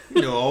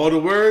 You know all the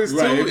words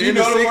Right, too, if you and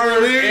know the secret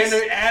words lyrics,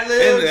 and the ad and the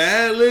libs.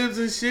 ad libs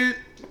and shit.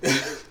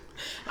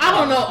 I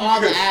don't know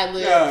all the ad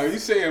libs. Yeah, you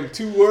saying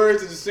 2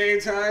 words at the same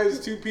time as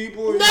 2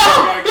 people? No! You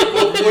gotta get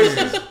both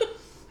voices.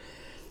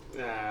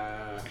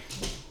 Nah.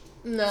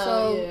 No,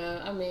 So-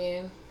 yeah, I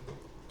mean.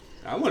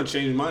 I want to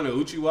change mine to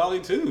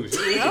Uchiwali too.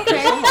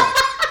 Okay.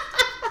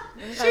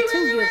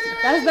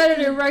 That's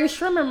better than Ray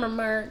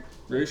Shrimmer.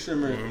 Ray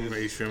Shrimmer.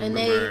 And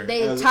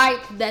they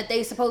type that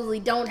they supposedly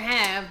don't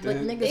have, but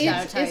niggas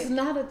gotta type. It's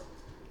not a.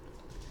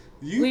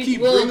 You We keep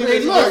will bringing agree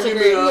this to argument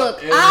disagree. up. Look,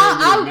 and you're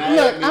mad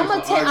at me I'm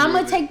for gonna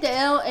arguing take the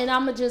L, and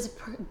I'm gonna just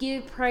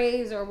give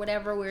praise or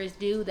whatever where it's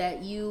due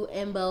that you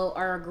and Bo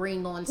are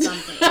agreeing on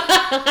something.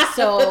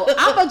 So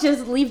I'm gonna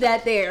just leave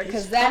that there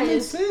because that Common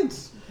is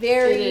sense.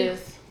 very. It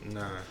is.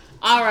 Nah.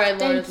 All right,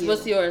 Thank Lawrence, you.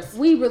 what's yours?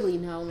 We really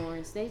know,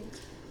 Lawrence.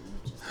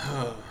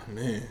 Oh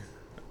man.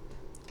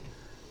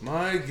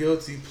 My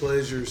guilty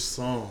pleasure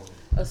song.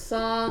 A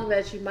song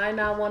that you might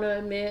not want to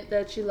admit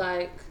that you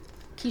like.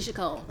 Keisha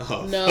Cole.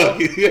 Oh, No. fuck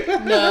it.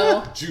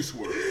 No. Juice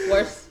WRLD.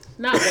 Worse.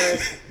 Not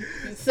worse.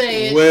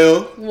 Say it.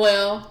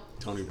 Well,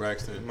 Tony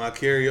Braxton. my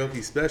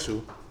karaoke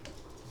special.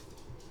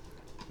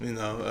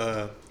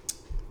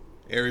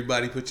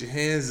 Everybody put your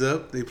hands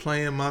up. They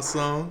playing my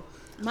song.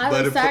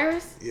 Miley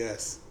Cyrus.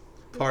 Yes.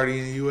 Party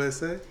in the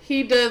USA.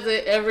 He does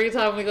it every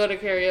time we go to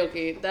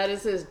karaoke. That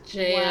is his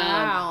jam.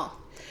 Wow.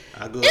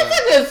 I go It's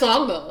a good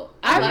song though.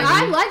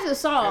 I like the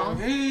song.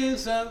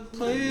 Hands up,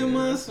 playing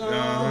my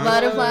song.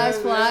 Butterflies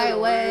fly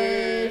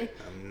away.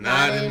 I'm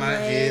nodding my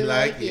head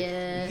like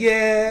yeah.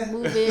 yeah.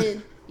 Move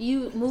it.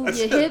 You move That's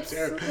your so hips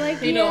terrible. like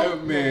He yeah.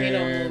 don't. He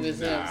don't move his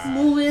hips.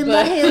 Moving my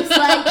But- hips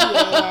like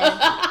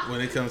yeah.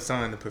 When it comes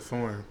time to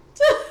perform.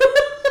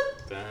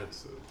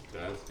 That's a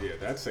good.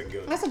 That's a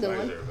good one.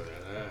 pleasure for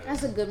that.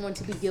 That's a good one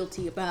to be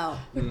guilty about.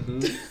 Mm-hmm.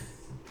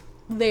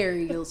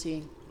 Very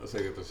guilty. Let's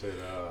take it to say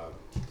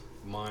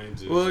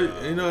mine's is Well,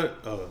 you know what?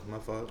 Oh, my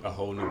fault. A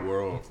Whole New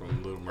World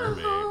from Little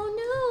Mermaid. Oh,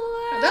 no.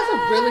 That's a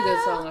really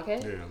good song. Okay.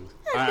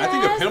 Yeah. I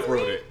think a pimp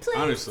wrote it.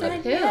 Honestly.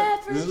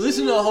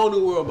 Listen to A Whole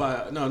New World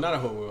by not A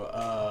Whole World.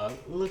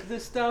 Look at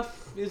this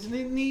stuff, isn't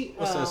it neat?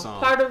 What's that song?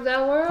 Part of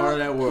that world. Part of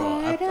that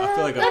world. I feel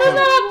like a That is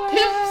not a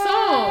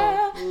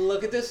pimp song.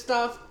 Look at this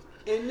stuff,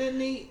 isn't it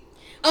neat?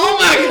 Oh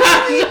my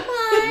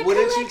god.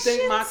 Wouldn't you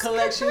think my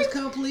collection is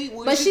complete?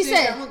 Wouldn't But you she think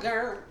said- I'm a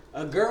girl.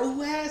 A girl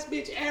who has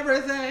bitch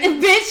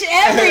everything. Bitch, That's a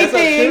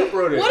everything. pimp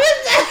wrote it. What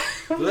is that?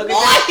 Look at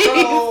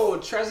that soul,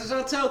 Treasures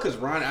Hotel, because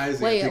Ron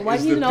Isaac. Wait, why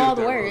is do you the know pimp all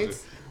the that wrote words?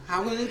 it.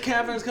 How many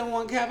caverns can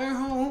one cavern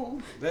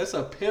hold? That's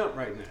a pimp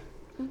right now.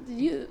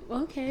 You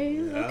okay?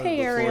 Yeah, Okay,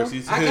 before Ariel. she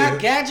I said- got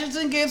gadgets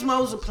and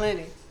gizmos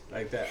aplenty.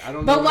 Like that. I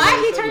don't know. But why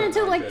he turned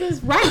into like this?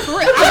 Right for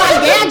real.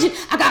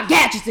 I got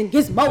gadgets and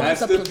gizmos.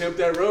 That's up the in- pimp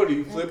that wrote it.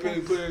 You flip it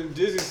and put it in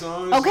Disney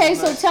songs. Okay, It's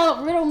so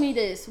like- riddle me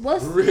this.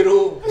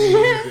 Riddle.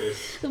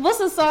 What's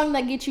a song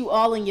that gets you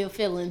all in your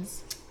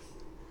feelings?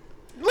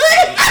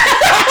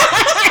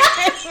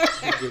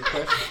 Good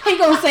question. He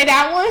gonna say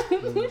that one.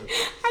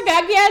 I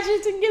got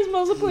gadgets and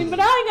gizmos aplenty, but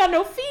I ain't got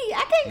no feet.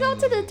 I can't go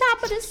to the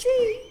top of the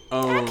sea.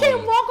 I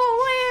can't walk on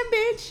land,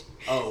 bitch.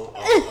 Oh.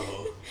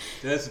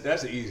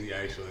 That's easy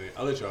actually.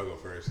 I'll let y'all go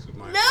first.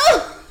 Mine.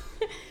 No.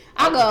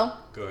 I'll go.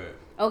 Go ahead.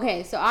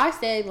 Okay, so I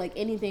said like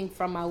anything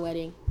from my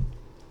wedding.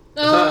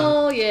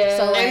 Oh yeah.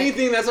 So, like-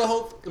 Anything that's a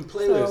whole fucking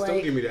playlist. So, Don't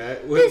like, give me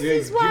that. This Yeah,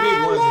 is give why me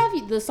I one. love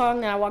you. The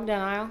song that I walk down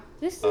the aisle.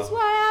 This is Oh.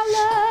 why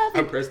I love I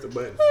you. pressed the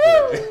button.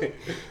 Woo!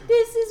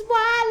 This is why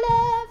I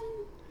love you.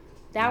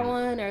 That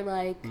one, or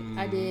like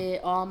I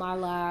did all my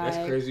life.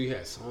 That's crazy. You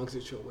had songs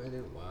at your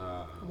wedding.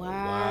 Wow.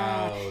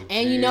 Wow.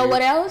 And you know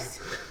what else?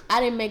 I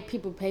didn't make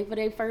people pay for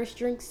their first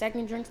drink,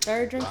 second drinks,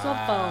 third drinks, or phone.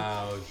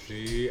 Wow,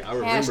 gee. I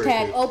remember.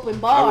 Hashtag it 'cause- open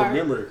bar. I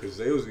remember because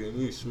they was getting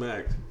you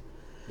smacked.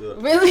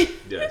 Look, Really?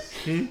 yes.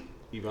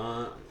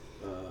 Yvonne.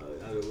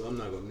 I'm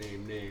not gonna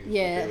name names. but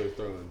Yeah. They were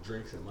throwing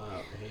drinks in my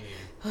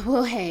hand.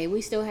 Well, hey,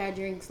 we still had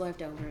drinks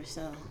left over,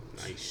 so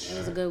Nice. it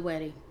was a good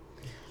wedding.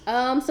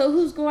 So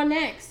who's going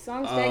next?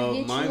 Songs that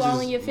get you all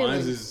in your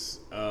feelings. Mine is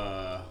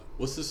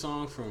what's the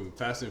song from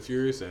Fast and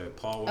Furious that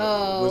Paul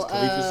Oh, was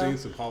Khalifa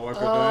sings and Paul Walker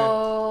died?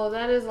 Oh,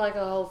 that is like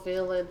a whole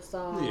feeling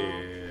song.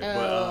 Yeah,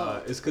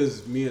 but it's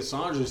because me and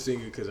Sandra sing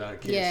it because I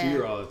can't Yeah. see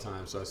her all the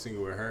time, so I sing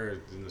it with her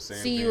in the same.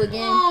 See you thing.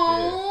 again.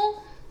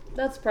 Oh,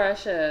 that's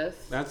precious.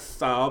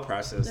 That's all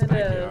process. It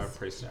Thank you. I is.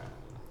 appreciate that.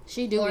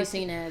 She do be Lord,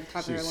 seen at She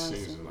popular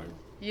sings lunch. like.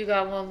 You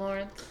got one,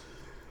 Lauren?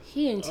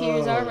 He in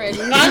tears Oh. already.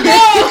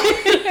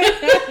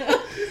 I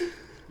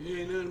You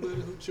ain't nothing but a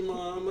hoochie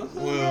mama.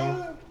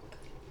 Well,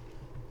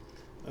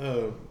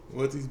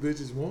 what these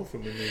bitches want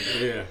from a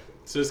nigga. Yeah.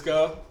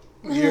 Cisco.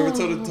 You ever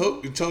told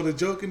a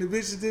joke and the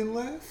bitches didn't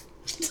laugh?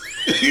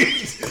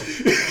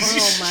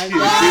 Oh my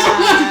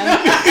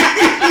god.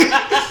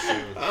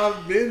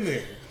 I've been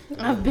there.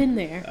 I've been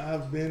there.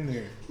 I've been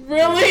there.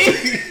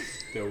 Really?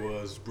 There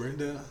was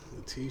Brenda,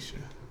 Letitia.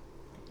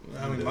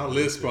 I mean, my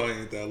list probably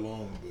ain't that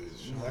long,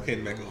 but I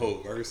can't make a whole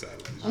verse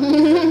out of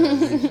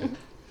it.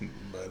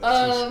 But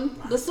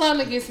The song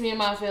that gets me in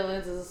my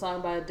feelings is a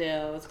song by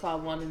Adele. It's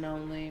called One and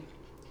Only.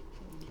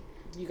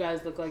 You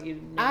guys look like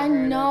you. I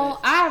know.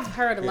 I've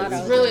heard a lot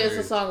of. It's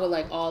a song with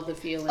like all the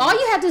feelings. All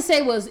you had to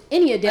say was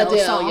any Adele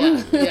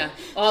song. Yeah,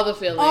 all the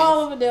feelings.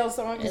 All of Adele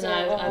songs. And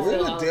I Where feel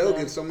did all Adele of get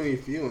them. so many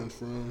feelings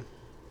from?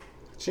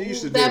 She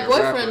used to That date a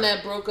boyfriend rapper.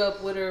 that broke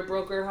up with her,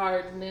 broke her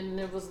heart, and then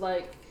it was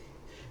like,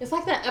 it's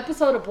like that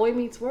episode of Boy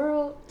Meets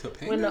World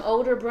Topanga? when the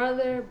older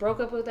brother broke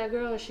up with that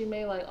girl and she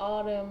made like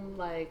all them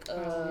like I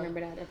don't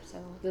remember that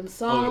episode. them Oh,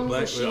 songs. the black,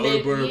 and she the older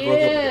made, brother yeah. broke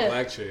up with the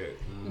black chick.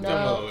 No.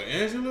 Talking about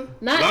Angela?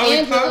 Not Lollipop?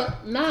 Angela.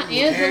 Not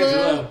Angela.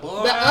 Angela,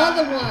 boy. The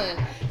other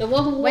one. The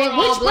one who wore Wait,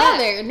 all which black.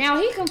 brother? Now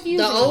he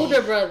confused The me.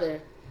 older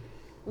brother.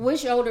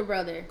 Which older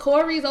brother?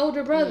 Corey's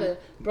older brother.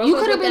 Broke You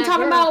up could have with been that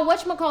talking girl. about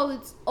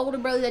whatchamacallit's older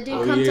brother that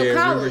didn't Oh, come yeah, to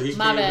remember college. he-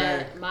 My came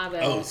bad. My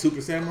bad. Oh,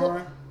 Super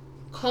Samurai?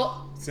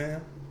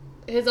 Sam?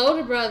 His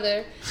older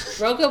brother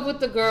broke up with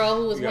the girl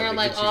who was You gotta wearing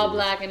like get you all to-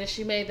 black, and then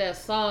she made that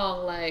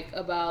song like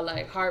about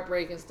like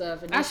heartbreak and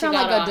stuff. And then I she sound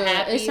got all like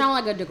happy. it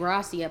sounded like a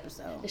Degrassi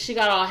episode. And she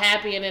got all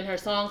happy, and then her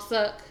song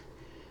sucked.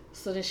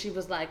 So then she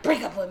was like,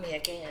 "Break up with me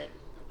again,"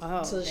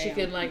 Oh, so she damn.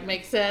 could like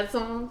make sad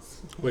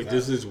songs. Wait,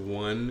 this is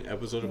one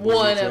episode of One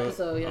Boy Meets World?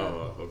 episode, yeah.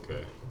 Oh,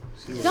 okay.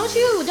 Don't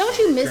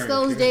you miss Karen,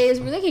 those Karen. days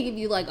where they could give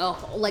you like The all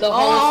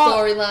whole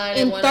storyline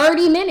in one-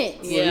 30 minutes?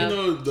 Yeah. Well, you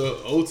know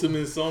the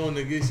ultimate song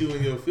that gets you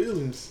in your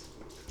feelings?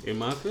 In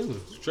my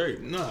feelings,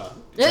 straight. Nah.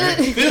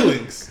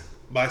 Feelings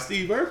by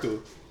Steve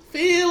Urkel.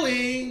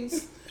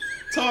 Feelings.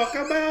 Talk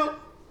about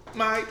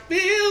my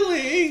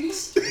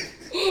feelings.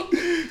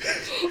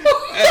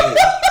 Hey,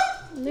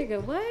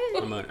 Nigga,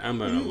 what?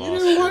 I'm at a loss. you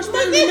didn't watch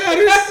Family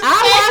Matters?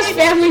 I watched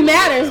Family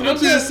Matters, I'm but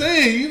just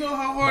saying, you know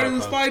how hard he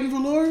was fighting for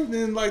Lord?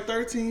 Then, like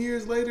 13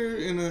 years later,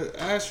 in an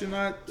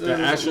astronaut, The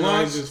astronaut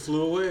launch. just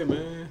flew away,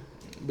 man.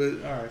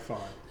 But all right, fine.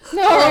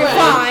 no,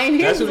 fine.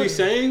 That's what he's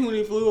saying when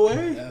he flew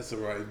away? That's all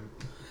right.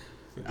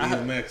 I-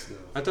 DMX though.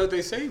 I thought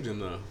they saved him,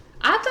 though.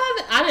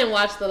 I didn't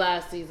watch the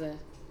last season.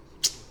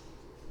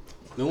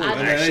 No one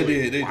I-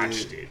 actually they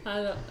watched did. it.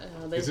 I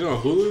don't. They, Is it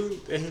on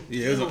Hulu?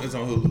 Yeah, it's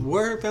on Hulu.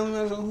 Word Family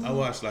Matters on Hulu? I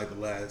watched like the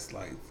last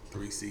like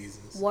 3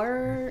 seasons.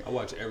 Word. I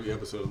watch every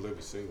episode of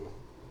Living Single.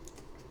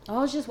 I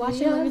was just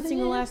watching Living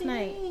Single last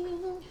night,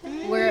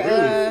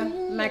 where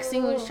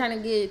Maxine was trying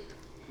to get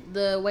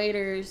the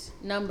waiter's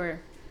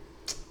number,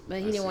 but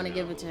he didn't want to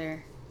give it to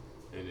her.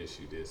 And then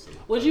she did some.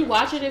 would you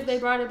watch it if they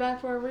brought it back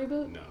for a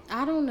reboot? No.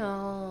 I don't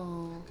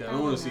know. 'Cause I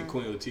don't want to see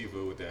Queen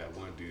Latifah with that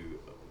one dude.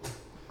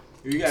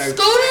 You gotta,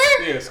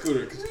 Scooter? Yeah,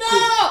 Scooter. No,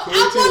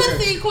 I want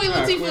to see Queen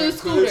Latifah and Queen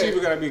Scooter.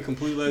 Latifah gotta be a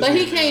complete lesbian. But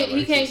he now, can't. He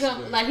like, can't just,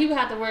 come. Like he would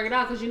have to work it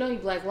out because you know he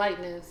Black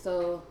Lightning.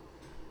 So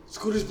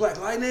Scooter's Black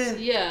Lightning.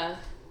 yeah.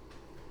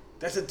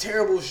 That's a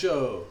terrible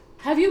show.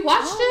 Have you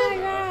watched Oh my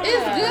it? God.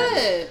 It's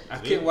good. I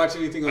can't watch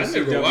anything on I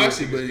CW. never watched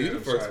and it, but think you're the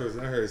it's first good. I'm person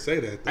I heard say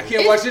that. sorry. I Though.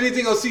 can't watch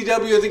anything on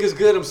CW and think it's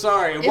good. I'm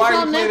sorry. And It's why are you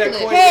on playing that Netflix.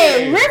 coin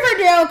Hey, game?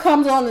 Riverdale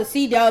comes on the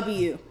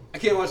CW. I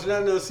can't watch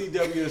none of those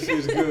CW and see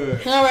it's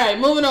good. All right,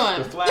 moving The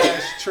on.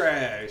 Flash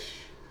trash.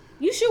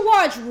 You should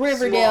watch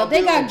Riverdale.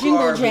 They got Smallville Jingle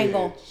garbage.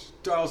 Jangle.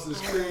 Dawson's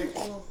Creek.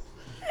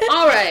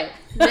 All right,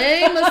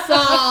 name a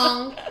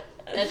song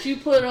that you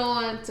put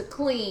on to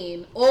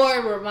clean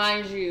or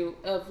reminds you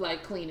of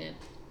like cleaning.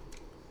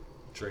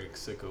 Drake,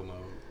 Sicko Mode.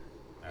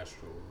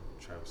 Astro,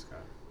 Travis Scott.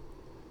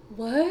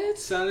 What?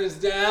 Sun is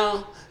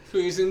down,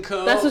 freezing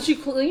cold. That's what you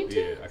clean to?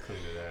 Yeah, I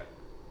cleaned to that.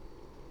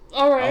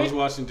 All I was right,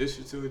 washing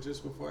dishes to it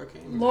just before I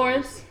came.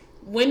 Lawrence.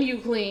 When you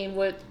clean,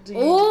 what do you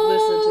Ooh,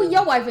 listen to?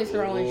 your wife is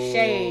throwing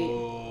shade.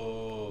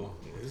 Oh,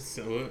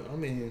 I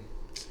mean,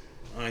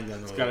 I ain't got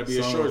no. it's gotta be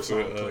a short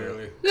song,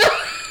 clearly.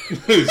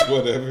 It's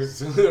whatever.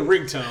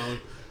 Ringtone.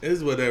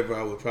 It's whatever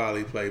I would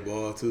probably play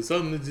ball to.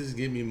 Something to just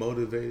get me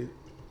motivated.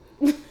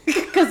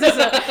 Because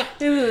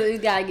you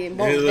gotta get Hey, look,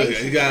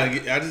 motivation.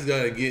 I just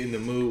gotta get in the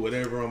mood.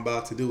 Whatever I'm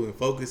about to do and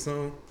focus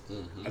on,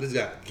 I just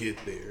gotta get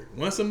there.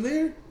 Once I'm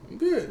there, I'm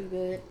good.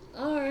 Good.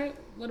 All right.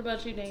 What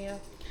about you, Danielle?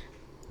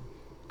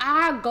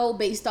 I go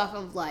based off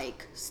of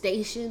like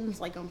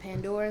stations, like on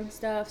Pandora and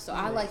stuff. So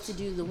I like to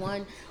do the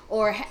one,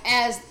 or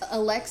as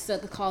Alexa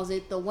calls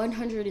it, the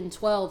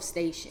 112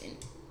 station,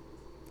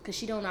 because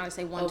she don't know how to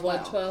say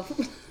 112.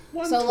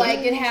 112. So like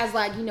it has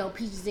like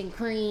peaches and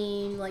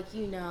cream, like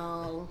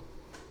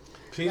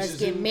let's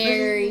get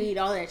married,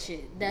 all that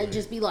shit. That'd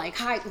just be like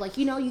hype, like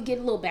you get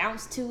a little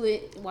bounce to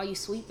it while you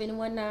sweeping and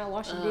whatnot,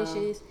 washing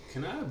dishes.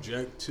 Can I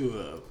object to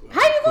a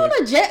How you gonna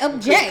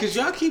object? Because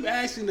y'all keep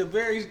asking a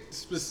very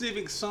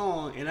specific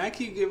song, and I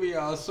keep giving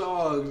y'all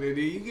songs, and then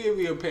you give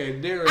me a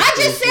Pandora. I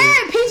just station.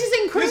 said peaches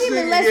and This cream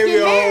and nigga let's give me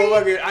get a whole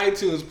married.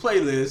 fucking iTunes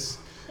playlist.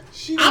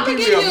 She I'ma gonna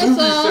give give me a you a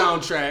movie song.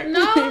 soundtrack.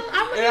 No, I'm And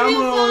gonna I'm give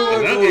you a gonna- song.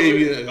 And I gave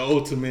you an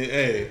ultimate.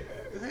 Hey,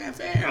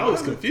 Fam, I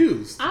was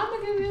confused. I'm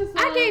gonna give you a song.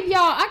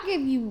 I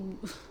gave you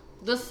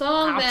The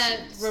song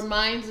Options. that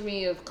reminds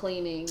me of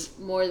cleaning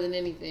more than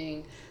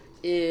anything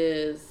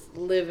is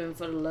 "Living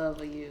for the Love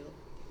of You"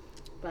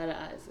 by the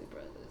Isley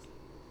Brothers.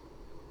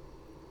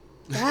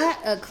 that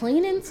a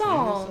cleaning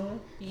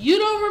song. You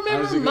don't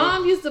How does remember? it go?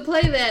 Mom used to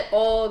play that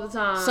all the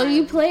time. So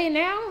you play it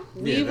now?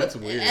 Yeah, that's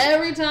weird.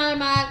 Every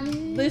time I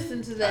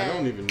listen to that, I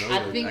don't even know I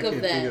that. think I of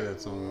can't that. think of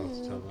that song off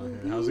the top of my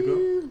head. How's it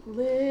go?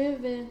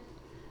 living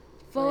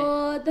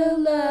for the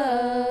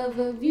love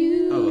of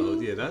you. Oh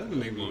yeah, that would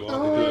make me Walking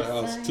want through to the do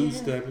it. house,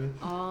 two-stepping.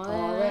 All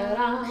that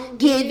that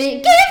give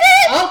it.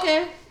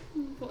 Okay.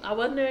 I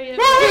wasn't there yet.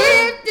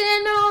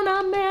 Drifting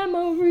on a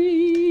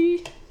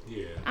memory.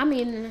 Yeah, I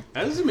mean,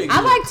 that doesn't make. I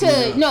me like wanna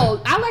to clean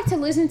up. I like to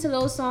listen to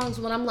those songs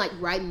when I'm like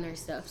writing or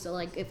stuff. So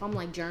like if I'm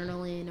like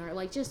journaling or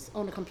like just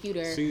on the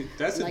computer. See,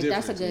 that's a like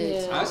difference. that's a good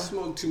Yeah. song. I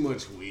smoke too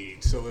much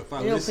weed, so if I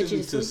It don't put listen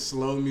you to to sleep?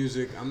 slow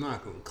music, I'm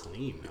not gonna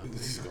clean nothing.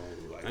 He's gonna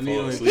like I need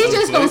fall like- asleep. He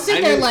just gonna I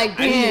sit there need- like,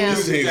 I need damn.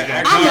 music He's that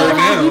gonna I know calm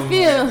how you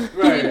down.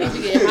 feel. You need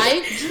to get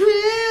hyped.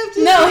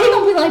 No, he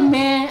gonna be like,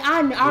 man,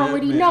 I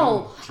already man,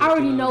 know. I'm I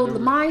already tripping know out the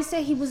there.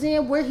 mindset he was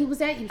in, where he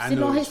was at. He was I sitting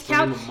know on his his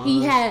frame couch. of He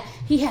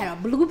mind. had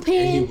a blue pen.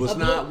 And he was a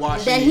not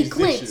washing that he these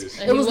clicked. dishes.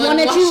 It was one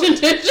that washing you.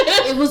 dishes.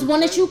 It was one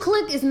that you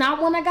clicked. It's not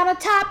one that got a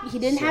top. He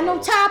didn't have no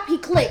So- top. He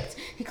clicked.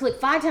 He clicked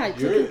 5 times.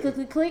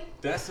 You're- Click.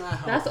 That's not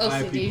how That's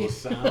black OCD. people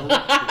sound. you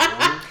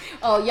know?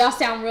 Oh, y'all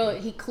sound real.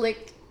 He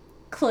clicked.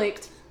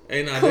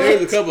 Hey, now Clicked.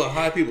 there's a couple of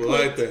high people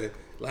like that.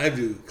 Like,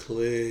 dude,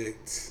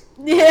 clicked.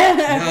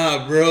 Yeah.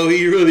 Nah, bro,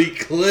 he really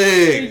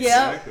clicked.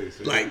 Yeah. Exactly.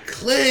 see? Like,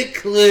 click,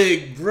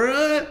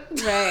 bruh.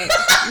 Right.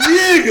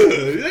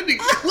 Nigga, that nigga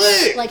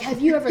click. Like,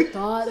 have you ever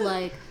thought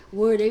like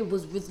where they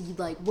was really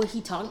like what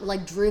he talking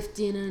like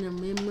drifting in a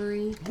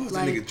memory? What's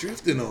Like, that nigga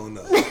drifting on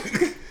though?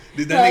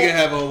 Did that Like- nigga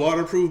have on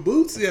waterproof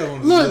boots? Yeah, on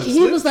his look, he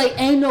slip? was like,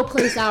 ain't no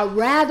place I'd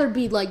rather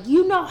be. Like,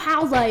 you know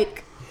how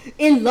like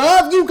in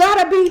love you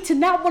gotta be to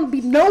not want to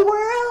be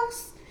nowhere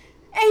else.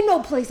 Ain't no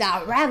place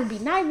I'd rather be.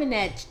 Not even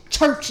at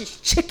Church's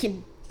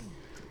Chicken.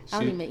 I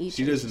don't even eat.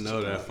 She Church's doesn't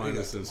know that. I find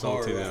this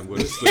insulting. hard. I'm going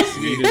to slip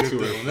weed into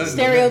her. That's food.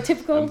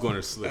 Stereotypical. I'm going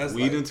to slip That's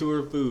weed like- into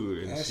her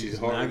food, and That she's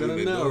shit not hard going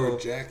to to know.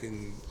 Jack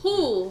and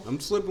Who? I'm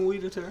slipping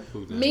weed into her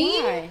food now. Me?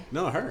 Why?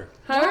 No, her.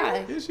 Her?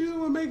 Why? Yeah, she's the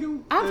one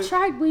making. I've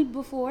tried weed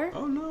before.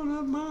 Oh no,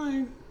 not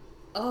mine.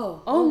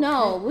 Oh. Oh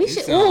no, we You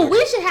should. sound Oh, like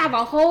we a- should have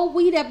a whole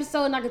weed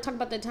episode, and I could talk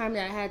about the time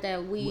that I had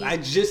that weed I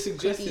just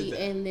suggested cookie,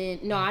 that. and then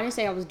no, I didn't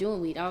say I was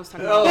doing weed. I was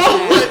talking Oh,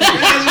 about what?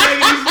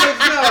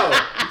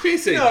 that. you can't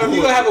say No, if doing,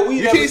 you gonna have a weed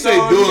you can't say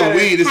episode, you doing gotta-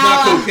 weed. It's How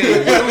not I- cocaine.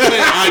 You know what I'm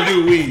saying? I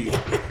do weed.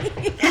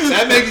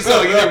 That makes you sound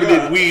like you never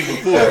did weed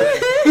before.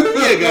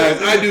 Yeah,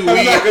 guys, I do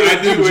weed.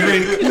 I do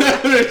drink. I'm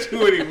not gonna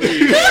do any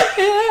weed.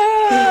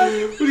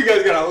 What, you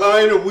guys got a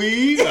line of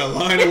weed? A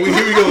line of weed.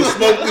 We gonna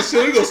smoke this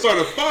shit. We gonna start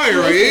a fire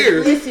right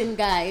here. Listen,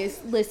 guys,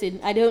 listen.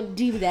 I don't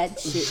do that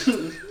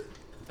shit.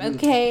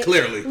 Okay.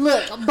 Clearly.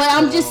 Look, but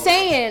I'm just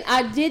saying.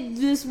 I did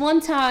this one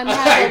time. I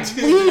had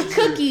a weed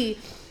cookie,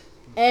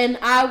 and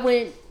I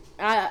went.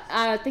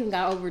 I think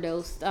I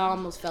overdosed. I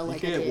almost felt You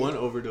like I can't did. one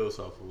overdose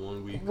off of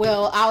 1 week.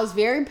 Well, I was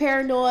very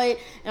paranoid,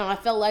 and I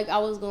felt like I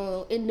was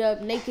gonna end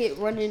up naked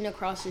running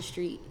across the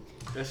street.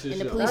 That's and just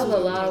the your police That was a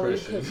lot of weed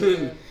depression.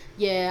 cooking.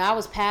 Yeah, I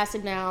was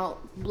passing out.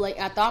 Like,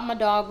 I thought my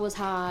dog was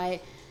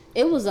high.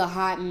 It was a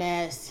hot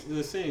mess. In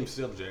the same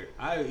subject,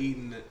 I've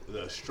eaten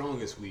the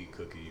strongest weed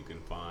cookie you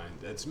can find.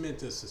 That's meant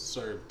to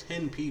serve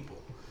 10 people.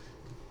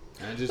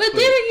 And I just But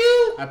play,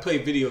 I play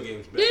video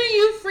games better. didn't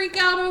you freak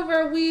out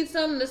over a weed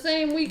something the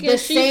same weekend? The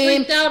She same.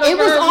 freaked out over It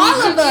was a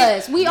all weed of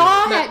us. We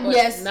all had.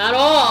 Yes. Not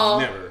all.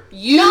 Never.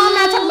 You. No, I'm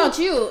not talking about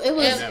you. It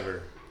was.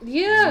 Never.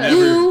 Yeah. Never.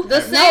 You. The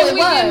No, same it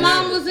weekend was.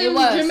 mom was It in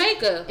was.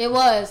 Jamaica. It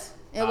was.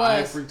 It I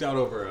was. freaked out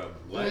over a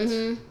what?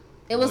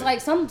 It was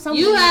like some.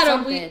 You had a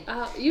something. weed.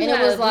 You And it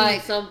had was a weed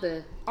like-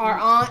 something. Our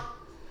aunt,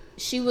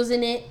 she was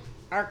in it.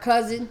 Our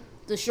cousin,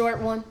 the short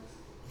one.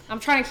 I'm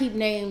trying to keep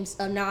names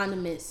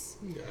anonymous.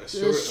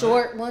 The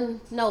short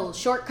one. No,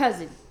 short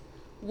cousin.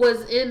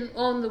 Was in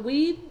on the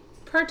weed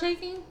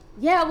partaking?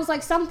 Yeah, it was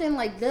like something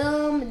like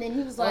them, and then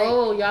he was like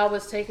Oh, y'all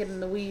was taking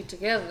the weed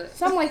together.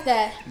 something like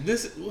that.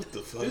 This what the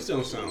fuck? This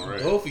don't sound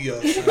right. Both of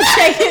y'all.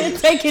 sound-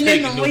 taking in Taking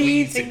the the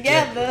weed weed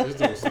together. This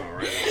don't sound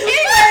right.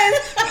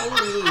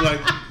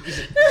 like,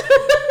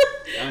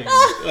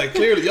 I like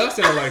clearly, y'all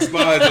sound like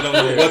spies that don't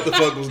know what the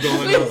fuck was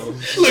going on.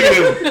 Look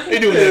at them. They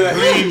doing that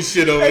green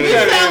shit over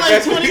there. Sound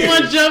like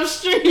 21 Jump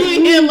Street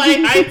in like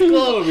high school.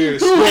 Over here, Who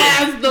snorting,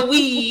 has the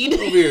weed?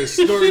 over here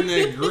snorting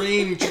that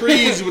green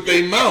trees with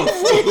their mouth.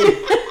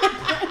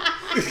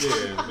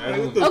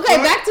 Okay,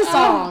 back to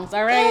songs.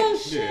 All right.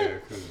 Yeah,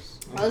 because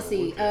Let's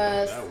see.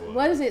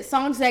 What is it?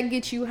 Songs that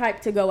get you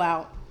hyped to go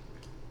out.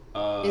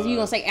 Is you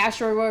gonna say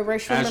Astro World,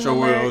 Rush from Astro the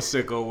World, World?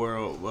 Sicko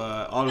World,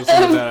 all the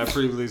songs that I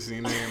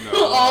previously named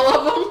All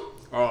of them.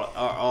 are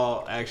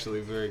all actually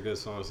very good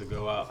songs to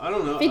go out. I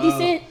don't know. 50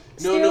 Cent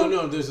still?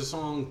 No. There's a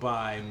song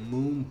by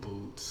Moon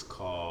Boots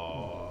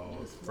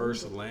called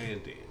First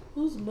Landing.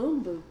 Who's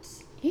Moon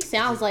Boots? He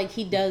sounds like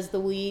he does the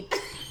weed.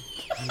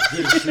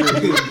 Pretty sure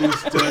Moon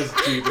Boots does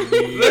do the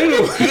They weed.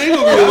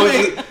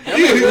 gonna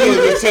be the ones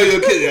to tell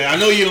your kid, I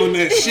know you on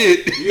that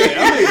shit.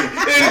 Yeah,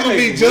 It's gonna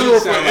be general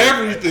for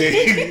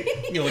everything.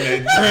 You on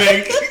that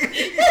drink.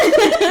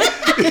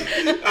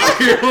 Out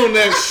here on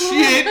that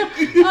shit.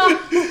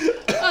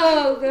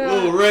 Oh god.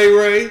 Little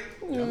Ray.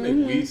 I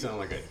make weed sound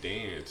like a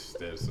dance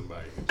that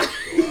somebody can just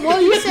go out.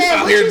 Well, you said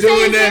Out what here you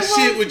doing said that it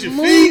shit was? with your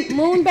feet.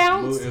 Moon It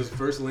bounce. was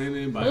First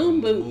Landing by Moon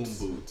Moon Boots.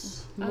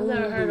 Boots. I've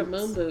never heard of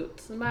Moon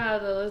Boots.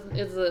 Somebody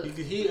is a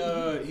He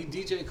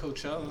DJ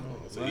Coachella.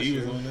 So he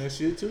was on that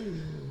shit too.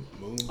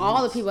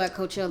 All the people at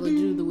Coachella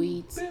do the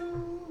weeds.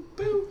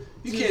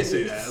 You can't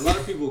say that. A lot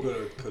of people go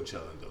to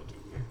Coachella and don't do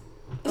weed.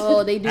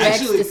 Oh, they do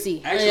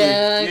ecstasy.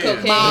 Yeah,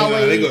 cocaine. Nah,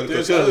 they go to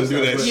There's Coachella other and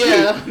do that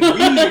stuff,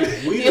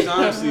 shit. Yeah. Weed is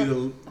honestly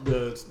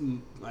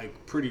the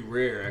like pretty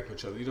rare at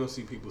Coachella. You don't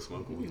see people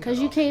smoking weed. Because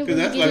you can't really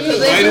that's get like in. the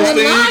They lightest doing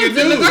thing you lines can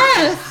in the do.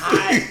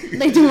 grass.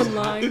 They doing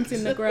lines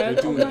in the grass.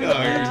 They're doing Oh my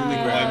lines in the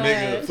God. grass. Like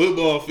making a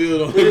football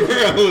field on the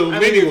ground. Little I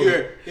mean, mini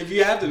one. if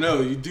you have to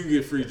know, you do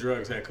get free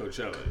drugs at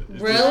Coachella.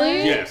 It's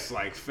Really? Yes,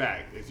 like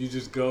fact. If you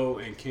just go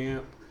and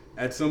camp,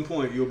 at some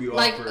point you'll be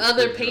Like offered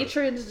other free drugs.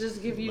 patrons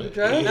just give you Like,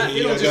 drugs? Not, you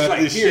Yeah, don't I just got like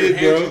this here shit,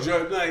 hand bro. you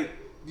drugs. Like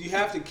you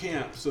have to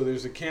camp, so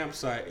there's a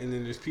campsite, and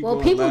then there's people. Well,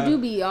 on people left, do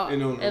be all.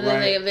 and on the And then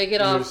right, they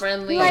get and all there's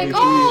friendly. Like,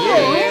 probably oh,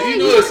 Yeah, hey, you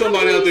know there's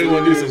somebody out there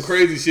want to do some drugs.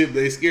 crazy shit, but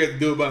they scared to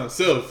do it by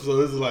themselves.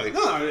 So it's like,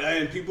 No,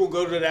 and people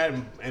go to that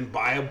and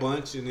buy a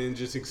bunch, and then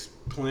just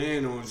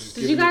plan on just.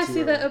 Did you giving it guys to see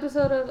whoever. that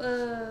episode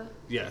of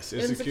Yes,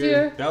 Insecure?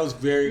 Insecure. That was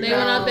very. they No.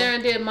 went out there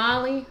and did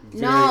Molly?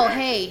 No,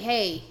 very-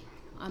 hey,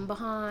 I'm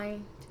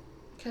behind.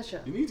 Catch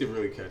up. You need to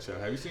really catch up.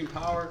 Have you seen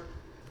Power?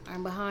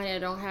 I'm behind. I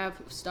don't have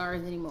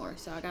stars anymore,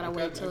 so I gotta I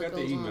wait till got it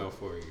the goes email on.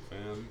 for you,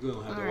 fam. You're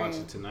gonna have to All watch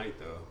right. it tonight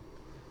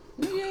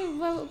though,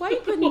 Nigga, why you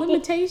putting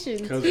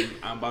limitations? because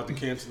I'm about to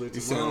cancel it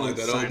you tomorrow. sound like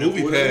that Sign old up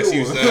movie with a pass new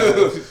used to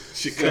one. have.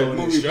 Shit So coming with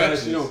movie pass you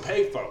instructions. don't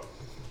pay for.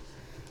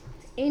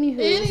 Anywho,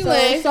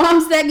 Anyway. so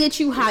songs that get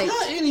you hyped.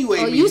 Not anyway.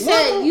 Oh, me.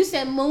 you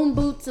said moon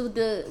boots with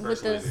the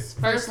First landing.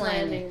 first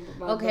landing.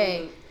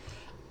 Okay,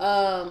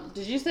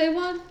 Did you say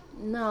one?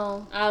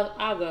 no.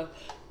 I'll go.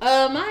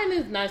 Mine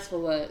is Nice for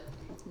What?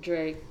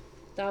 Drake.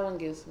 That one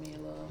gives me a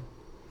little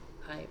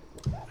hype.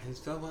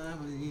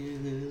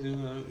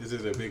 Is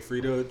it a Big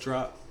Frito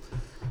drop?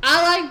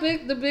 I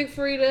like the Big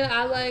Frida.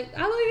 I like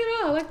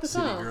it all. I like the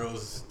City song.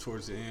 Girls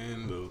towards the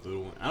end. The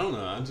little one. I don't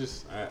know.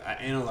 I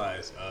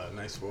analyze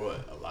Nice for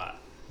What a lot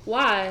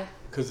Why?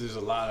 because there's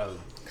a lot of.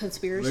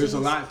 Conspiracy. There's a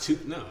lot to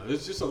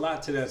there's just a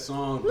lot to that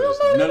song,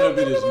 but none of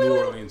it is New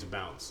Orleans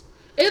bounce.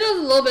 It does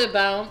a little bit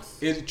bounce.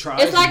 It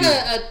tries. It's like to be,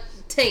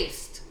 a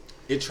taste.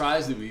 It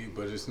tries to be,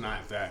 but it's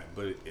not that.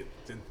 But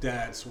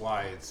that's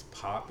why it's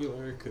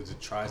popular because it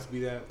tries to be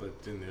that.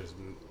 But then there's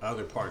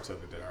other parts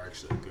of it that are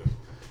actually good.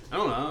 I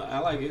don't know. I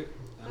like it.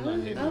 I'm not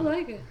hating I on it.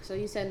 like it. So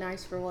you said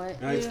nice for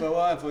what? Nice for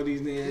what for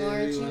these niggas?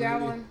 Lawrence, you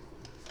got one?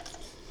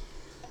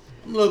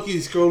 I'm low key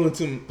scrolling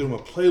through my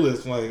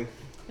playlist. Like,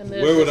 And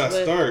there's where would I this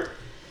with- start?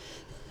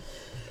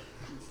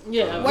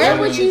 Yeah. Where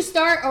would you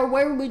start or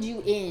where would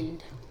you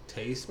end?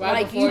 Taste. Right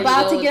Like before you you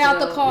about go to get out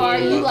into the car,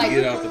 yeah. you About to like,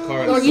 get out the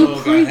car. or the you song I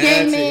had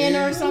pre-game to in or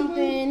end.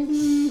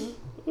 something.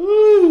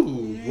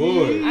 Ooh,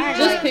 boy. I act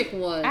Just like, pick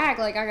one. I act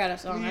like I got a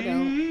song. I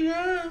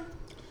don't.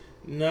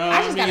 No,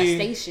 I just got a mean,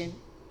 station.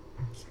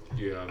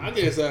 Yeah. I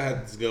guess I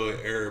had to go with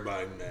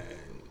Everybody Mad.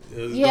 It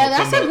was Yeah, gonna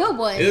that's come a up- good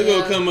one. It was Yeah.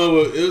 gonna come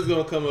up. It was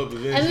gonna come up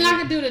eventually. And then I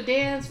could do the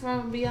dance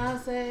from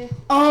Beyonce.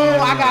 Oh,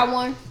 I got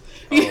one.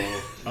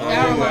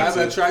 I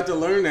reminds tried to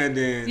learn that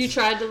dance. You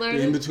tried to learn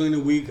in it, between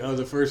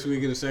the first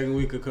week and the second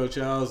week of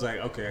Coachella. I was like,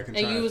 okay, I can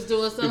try. and you it. was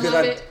doing some Because of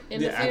I- it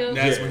in the yeah, I- field.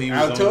 That's when he was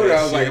I on told her that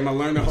I was like, shit. I'm gonna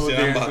learn the He whole said,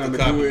 I'm dance. about And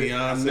to I'm gonna do copy it.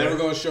 I'm Beyonce. never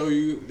gonna show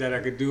you that I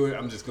could do it.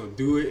 I'm just gonna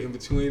do it in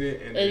between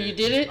it. And And you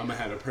did it? I'm gonna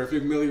have a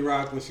perfect Millie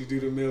rock when she do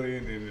the Millie,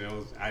 and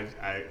then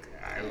I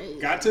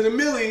got to the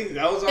Millie.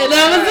 That was all. And I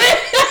that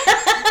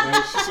had.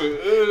 Like, she said,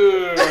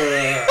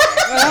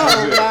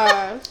 Oh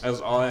gosh. that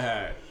was all I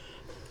had.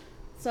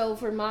 So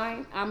for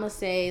mine, I'm gonna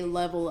say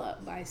 "Level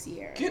Up" by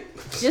Sierra, Get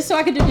just so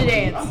I can do the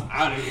dance. I'm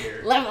out of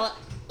here. Level up,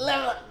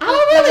 level up. I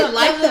don't really level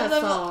like up, that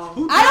level up. song.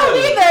 Who I don't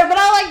does? either, but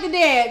I like the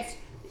dance.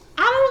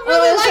 I don't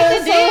really like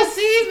the dance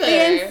either.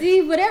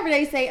 Dance, whatever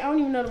they say. I don't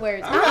even know the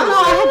words. I I don't know.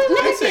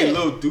 I I have say to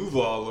Lil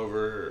Duval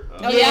over.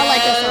 Oh yeah, I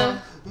like that song.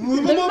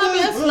 Live my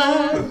best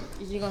life.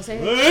 You gonna say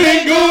I it?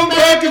 ain't going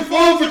back and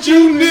forth with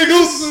you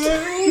niggas.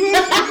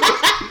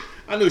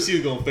 I knew she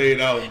was gonna fade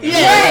out. Man. Yeah, I'm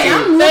say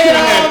it looking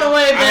all the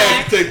way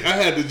back.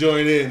 I had to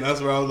join in. That's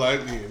where I was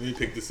like, yeah, let me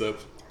pick this up.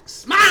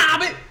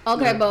 Smile it.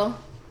 Okay, Bo.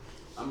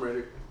 I'm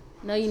ready.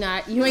 No, you're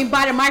not. You ain't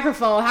by the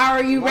microphone. How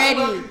are you ready?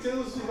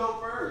 Continuously go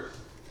first.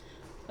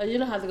 Oh, you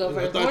don't have to go I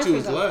first. thought you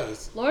was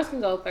last. Lawrence can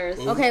go first.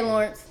 Okay,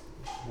 Lawrence.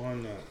 Why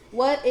not?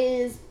 What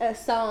is a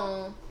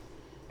song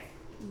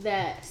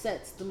that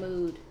sets the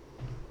mood?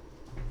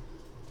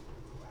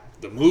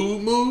 The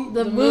mood.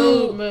 The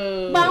Mood.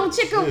 Bone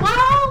chicka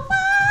wow.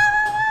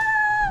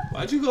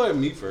 Why'd you go at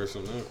me first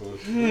on that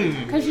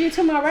one? Cause you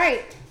to my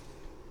right.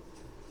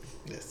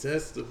 That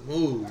sets the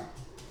mood.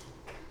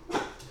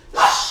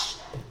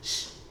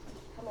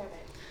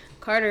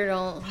 Carter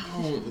don't.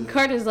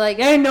 Carter's like,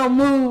 ain't no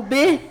mood,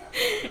 bitch.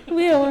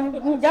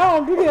 Y'all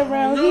don't do that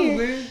around No, here.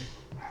 man.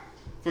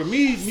 For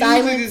me, music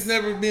Silence. has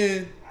never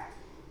been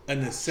a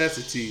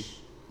necessity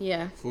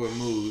Yeah. for a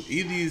mood.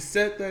 Either you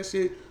set that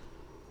shit,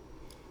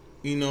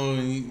 you know,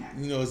 and you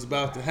know it's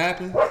about to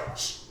happen,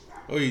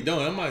 or you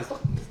don't.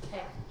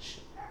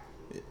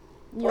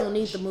 You don't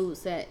need the mood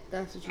set.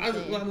 That's what you're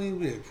saying. I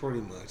mean, yeah, pretty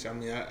much. I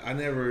mean, I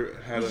never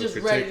had You're a just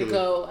particular. ready to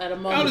go at a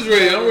moment. I'm just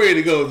ready. I'm ready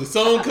to go. The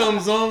song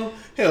comes on.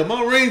 Hell,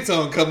 my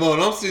ringtone come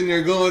on. I'm sitting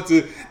there going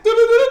to.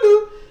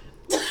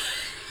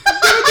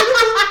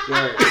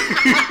 Right.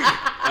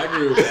 I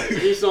agree with that.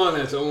 Any song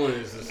that's on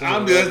is the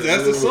song.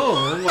 That's the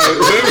song. I'm like,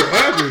 whatever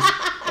happens.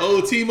 Oh,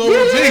 T-Mobile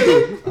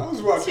jingle. I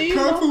was watching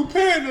Kung Fu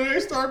Panda. They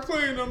start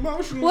playing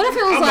emotional. What if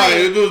it was I'm like? like,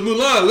 if it was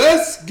Mulan,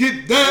 let's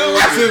get down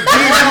to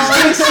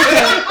business.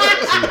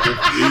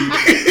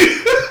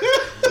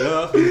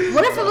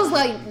 What if it was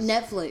like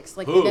Netflix,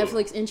 like the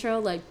Netflix intro,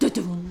 like?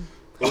 Dum-dum.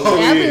 Oh,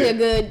 That'd yeah. be a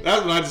good.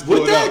 That's when I just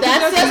pulled it up.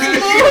 That's the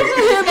mood.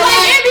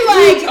 Like it'd be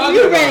like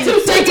you ready?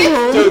 Set the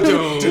mood.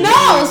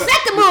 No,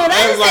 set the mood.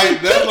 That's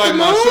like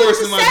my shorts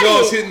and my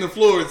jaws hitting the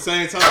floor at the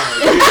same time.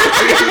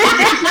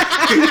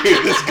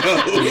 Let's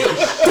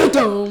go.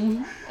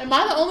 Dum. Am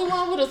I the only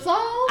one with a song?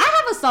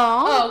 I have a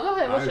song. Oh, go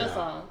ahead. What's your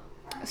song?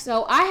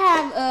 So I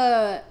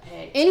have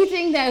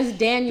anything that is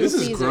Daniel This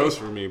Caesar. is gross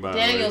for me, by the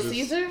way. Daniel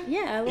Caesar? Yeah,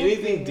 I love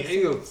Anything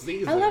Daniel Daniel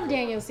Caesar. I love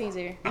Daniel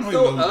Caesar. I don't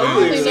So even know ugly. I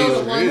only know the Caesar one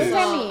is. What does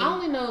that song. mean? I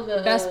only know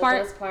the Best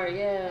part? Best part,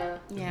 yeah.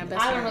 Yeah,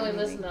 best I part. don't really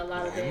listen to a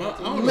lot of I Daniel.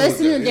 don't know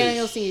Listen what to that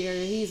Daniel is. Caesar.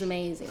 He's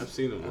amazing. I've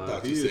seen him I live.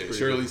 thought He you is said pretty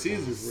Shirley good.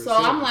 Caesar. So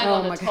I'm like Oh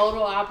on my the God.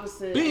 total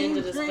opposite end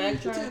of the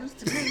spectrum.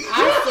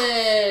 I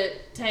said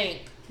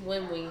Tank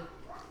when we.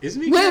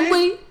 Isn't he When gay?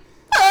 we,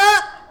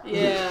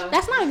 Yeah.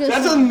 that's not a good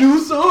That's a song. new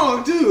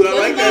song too. I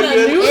like not that.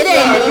 a new It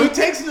ain't song. new.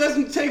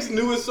 Takes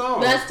newest song.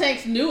 That's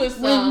Tank's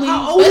newest song.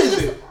 How old is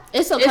It's it?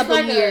 It's a It's couple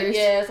like years.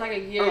 it's like a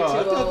year Oh, or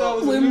I two thought that old.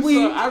 was a When new we-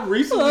 song. I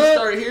recently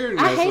started hearing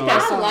that I hate song.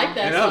 that I song. like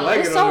that And song. I like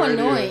It's it so on the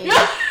radio. annoying.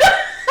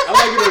 I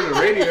like it on the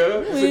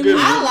radio. It's a good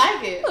I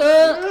like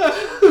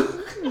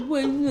it.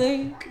 When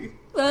we,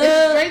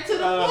 It's straight to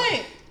the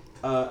point.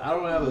 I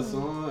don't have a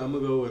song. I'm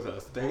gonna go with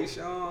a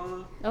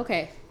station.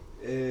 okay.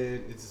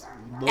 And it's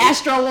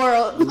Astro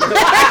World.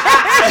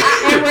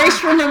 Erase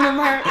from the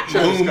memory.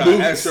 Travis Scott,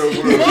 Boom, Astro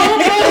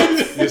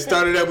World. You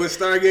started up with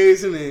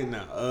Stargazing and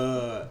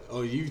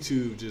on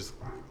YouTube just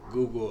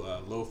Google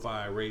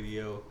lo-fi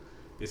radio.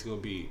 It's gonna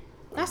be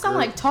That sounds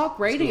like talk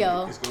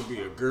radio. It's gonna be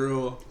a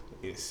girl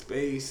in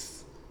space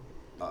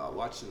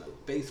watching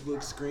a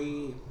Facebook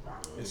screen.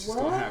 It's just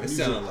gonna have It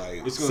music. sounded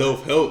like It's gonna-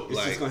 self-help. It's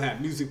Like, just gonna have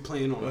music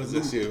playing on a what's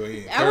loop. this shit? Where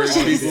you I was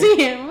encourage just people?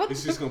 seeing. What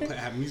It's just gonna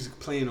have music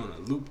playing on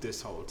a loop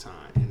this whole time,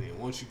 and then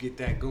once you get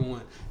that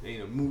going, there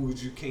ain't a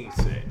mood you can't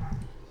set.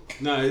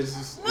 No, it's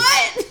just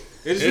What?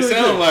 It's It really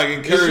sounds good. like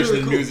It's encouraging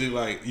really cool. music.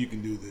 Like, you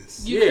can do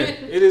this. Yeah,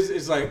 it is.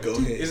 It's like Go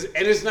ahead.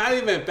 and it's not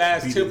even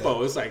fast Beat it tempo.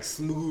 up. It's like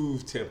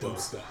smooth tempo. Don't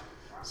stop.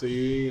 So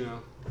you know,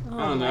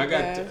 I don't know. my I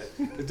got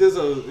gosh. there's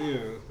a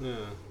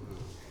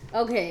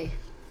Okay,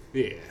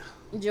 yeah.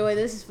 Joy,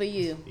 this is for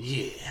you.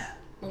 Yeah.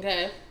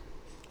 Okay.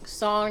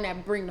 Song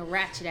that bring the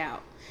ratchet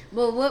out.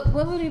 But what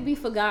would it be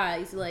for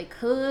guys? Like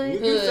hood, You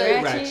can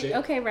say ratchet? ratchet.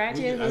 Okay,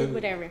 ratchet, I- hood,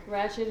 whatever.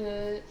 Ratchet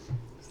Hood.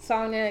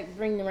 Song that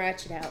bring the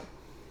ratchet out.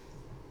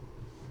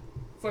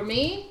 For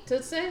me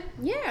to say?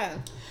 Yeah.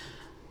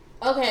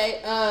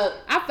 Okay,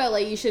 I felt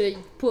like you should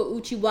have put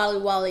Uchi Wally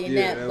Wally in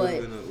Yeah, that, that but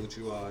was in a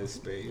Uchiwali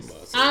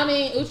space. I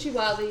mean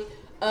Uchiwali,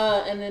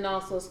 and then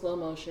also Slow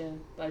Motion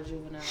by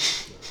Juvenile.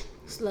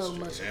 slow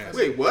motion. Yeah.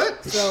 Wait,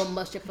 what? Slow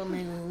motion for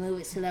me, move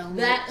it slow motion.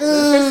 That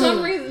for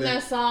some reason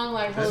that song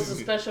like holds a That's-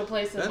 special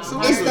place in my That song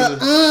heart. It's is the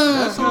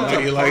that song's Why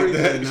a you like party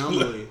that?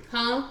 anomaly.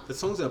 Huh? That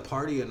song's a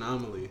party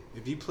anomaly.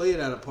 If you play it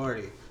at a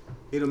party,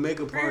 it'll make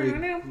a party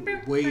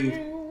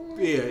way.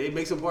 Yeah, it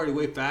makes a party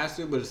way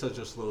faster, but it's such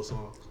a slow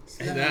song.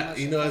 And that,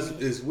 you know,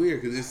 it's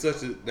weird because it's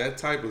such that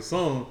type of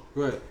song.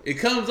 Right. It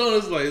comes on,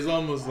 it's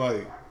almost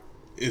like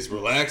it's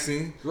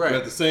relaxing, Right. But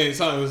at the same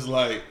time, it's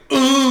like, Yeah.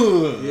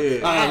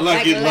 I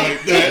like it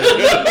like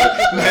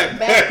Back,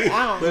 that.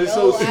 I don't But it's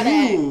know so how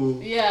that.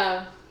 smooth.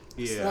 Yeah.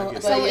 Yeah, I So,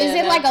 get so that. But is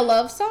yeah, it like a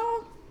love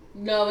song?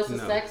 No, it's a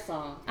No. sex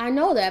song. I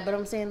know that, but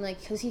I'm saying like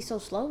because he's so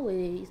slow with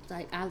it. He's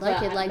like I like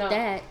But it like no,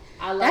 that.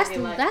 I like That's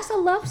it like that's a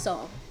love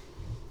song.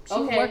 She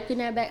Okay. working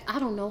that back. I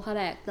don't know how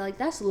that like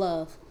that's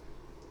love.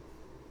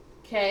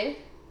 okay.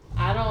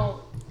 I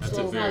don't. That's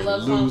So a it's very not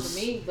love song loose-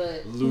 to me,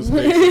 but Loose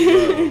base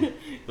of love.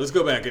 Let's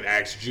go back and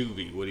ask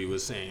Juvie what he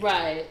was saying.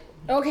 right.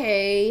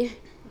 Okay.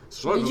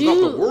 Struggles Did off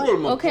you? the world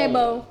in my Okay,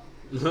 palm.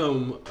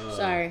 Bo.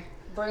 Sorry.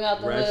 Bring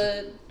out the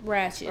Ratchet. hood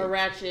Ratchet. or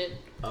ratchet.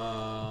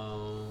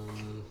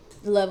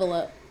 Level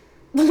up.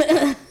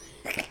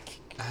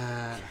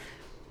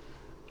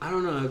 I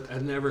don't know. I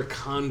never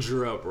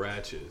conjure up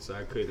ratchets.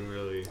 I couldn't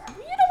really. You the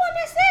one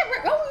that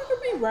said, "Oh, you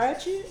could be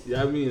ratchet."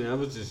 Yeah, I mean, I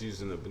was just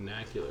using the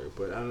vernacular,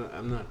 but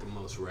I'm not the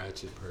most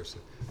ratchet person.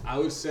 I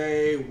would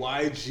say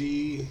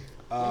YG.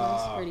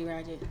 That's pretty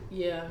ratchet.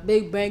 Yeah.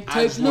 Big bank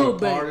I takes just want little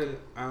to bank. party.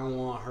 I don't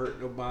want to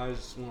hurt nobody. I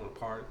just want to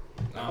party.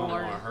 I don't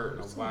want to hurt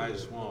nobody. I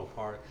just want to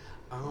party.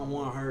 I don't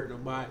want to hurt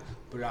nobody,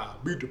 but I'll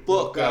beat the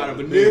fuck out of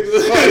a nigga.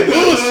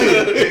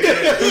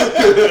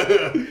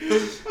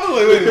 I'm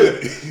like, wait a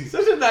minute.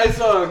 Such a nice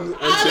song.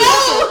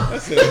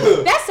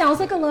 That sounds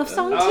like a love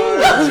song too.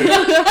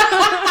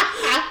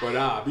 But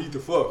I'll beat the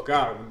fuck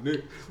out of a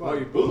nigga. Why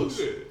you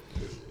bullshit?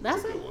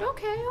 That's a it. good one.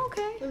 Okay.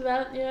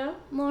 That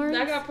Lawrence.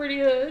 that got pretty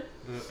good.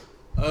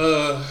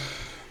 I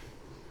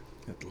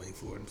have to lean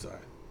forward. I'm sorry.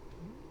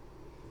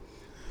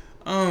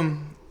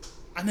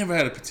 I never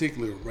had a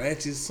particular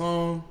ratchet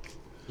song.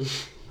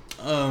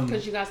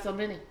 Because you got so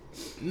many.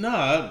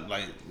 Nah,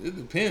 like it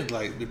depends.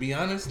 Like to be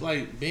honest,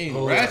 like being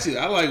Oh, ratchet,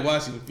 I like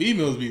watching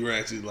females be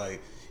ratchet.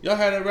 Like y'all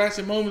had that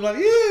ratchet moment, like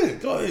yeah,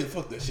 go ahead,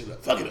 fuck that shit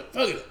up, fuck it up.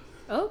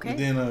 Okay. But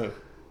then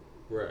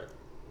Right.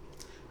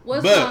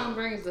 What But- song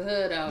brings the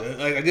hood out?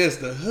 like I guess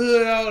the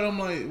hood out. I'm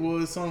like,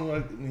 well, it's something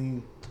like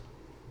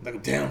like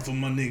I'm down for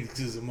my niggas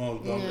because I'm all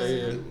about.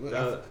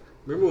 Yeah.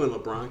 Remember when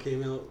LeBron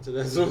came out to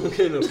that song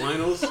in the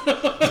finals? I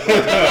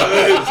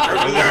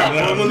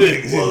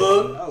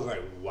was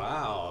like,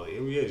 wow, the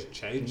NBA is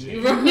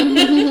changing. I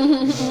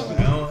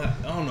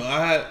don't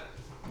know.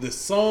 The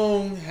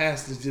song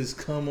has to just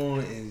come on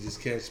and just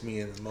catch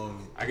me in the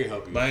moment. I can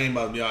help you. But I ain't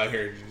about to be out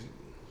here.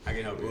 I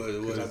can help you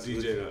because I've what-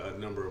 DJed a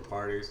number of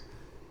parties,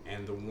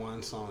 and the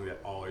one song that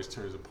always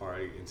turns a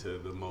party into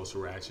the most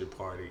ratchet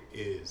party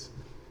is,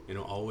 and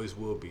it always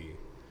will be,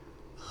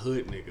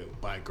 "Hood Nigga"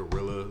 by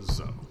Gorilla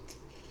Zoe.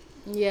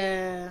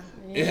 Yeah.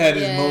 It had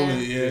this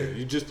moment, yeah.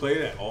 You just play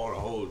that all the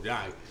whole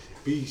night.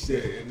 Beach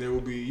there, and there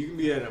will be, you can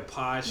be at a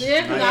posh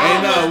Yeah, because night- I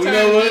Hey, no, always we turn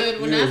know what? good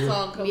when that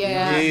song comes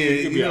Yeah. on.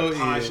 you can be you know, at a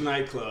posh yeah.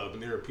 nightclub,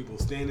 and there are people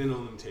standing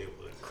on them tables.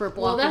 Crip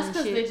Well, walking that's and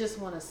because shit. they just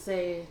want to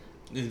say.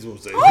 You just want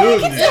to say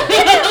hood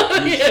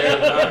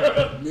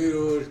nigga.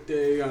 Middle of the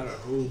day, got a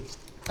hoop.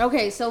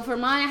 Okay, so for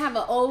mine, I have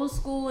an old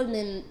school and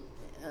then,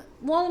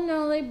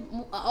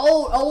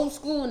 old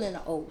school and then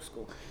an old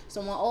school.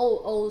 So my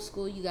old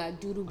school, you got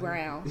Doodoo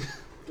Brown.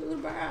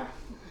 Dude, bro.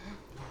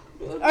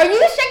 Are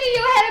you shaking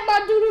your head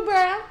about Doodoo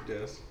Brown?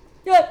 Yes.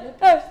 Yeah,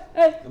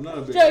 hey, I'm not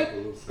a big shake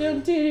Uncle Luke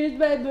them fan. titties,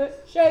 baby.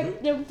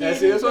 Shake them titties.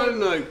 That's why I didn't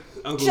like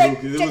Uncle Shake,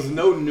 Luke. There shake. was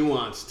no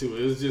nuance to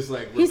it. It was just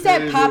like He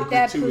said, repetitive "Pop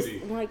that gratuity.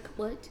 pussy." Like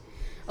what?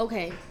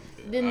 Okay.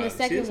 Then the See,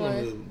 second it's one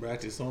one. of the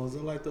ratchet songs I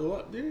like to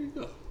watch. There you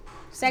go.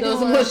 Second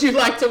Those are one. what you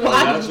like to Oh,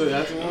 watch.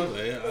 that's the one.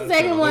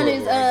 Second one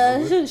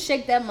is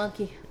 "Shake That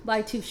Monkey"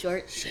 by Too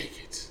Short. Shake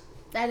it.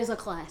 That is a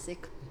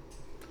classic.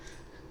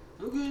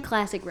 Okay.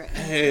 Classic rap.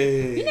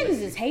 Hey. You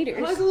niggas is haters.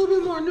 I like a little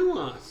bit more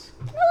nuance.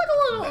 I like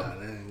a little. Nah,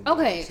 that ain't-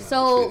 Okay, it's not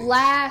so fitting.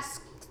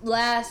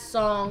 last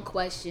song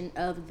question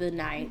of the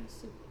night.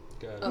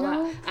 Got it. Oh,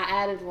 No. I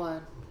added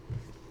one.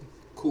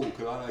 Cool,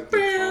 because I like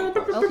this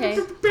song. Okay.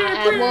 I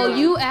added Well, one.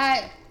 you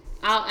add.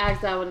 I'll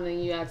ask that one and then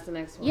you ask the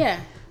next one. Yeah.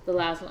 The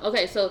last one.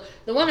 Okay, so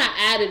the one I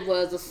added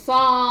was a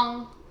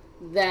song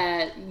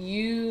that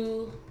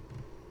you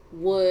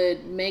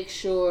would make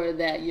sure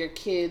that your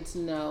kids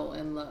know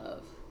and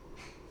love.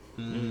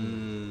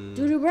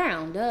 Doodoo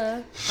Brown,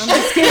 duh. I'm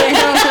just kidding.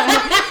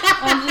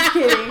 I'm just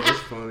kidding. It's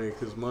funny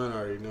because mine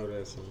already know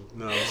that song.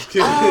 No, I'm just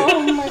kidding.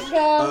 Oh my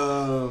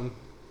god.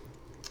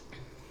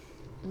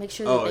 Make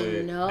sure that Oh they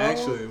yeah. know.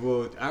 Actually,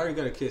 well, I already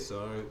got a kid,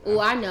 so Oh,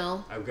 I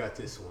know. I've got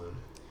this one,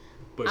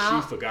 but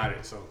I'll- she forgot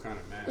it, so I'm kind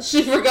of mad.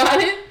 She forgot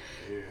it?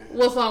 Yeah.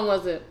 What song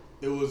was it?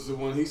 It was the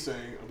one he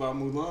sang about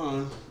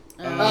Mulan.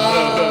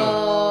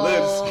 Oh.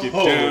 Let's get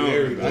Oh, down.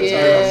 there we go.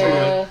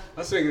 Yeah.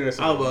 I sang that I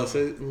song. was about to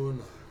say, well,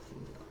 no.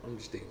 I'm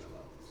just thinking about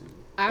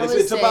I would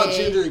It's say about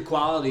gender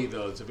equality,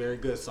 though. It's a very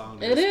good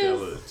song. It is.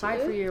 Stella.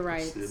 fight for your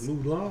rights. it.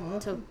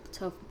 Mulan, huh?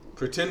 To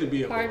Pretend to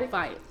be a Party. boy.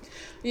 fight.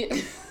 Yeah.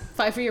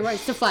 Fight for your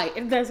rights to fight.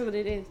 If that's what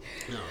it is.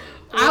 No.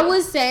 I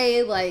would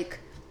say like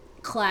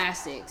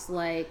classics,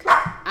 like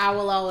 "I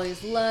Will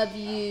Always Love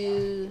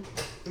You"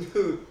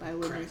 by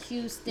Whitney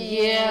Houston.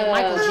 Yeah.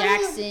 Michael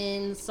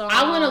Jackson song.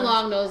 I went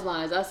along those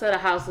lines. I said "A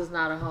House Is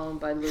Not a Home"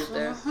 by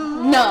Luther.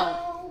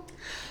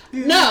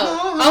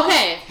 No,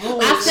 Okay. I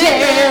said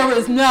that. chair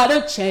is not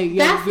a chair.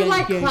 That's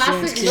like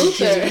classic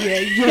Luther.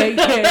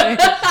 Yeah.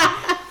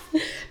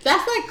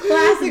 That's like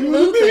classic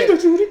Luther.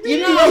 You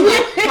know, I'm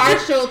like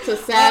partial to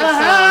sad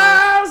songs.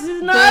 House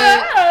is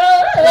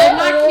Like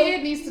my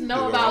kid needs to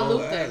know about All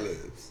Luther.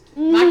 ad-libs.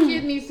 My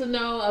kid needs to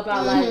know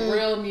about like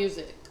real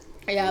music.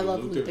 Yeah, I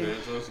love Luther Luther.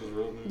 Vandross is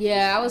real nice.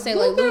 Yeah, I would say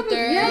like Luther,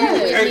 Luther. yeah.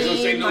 Whitney, Ain't gonna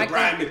say no Michael-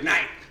 Brian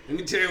McKnight. Let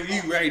me tell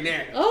you right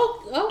now.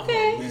 Oh,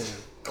 okay. Man.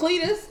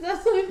 Cletus,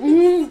 that's what it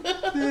is.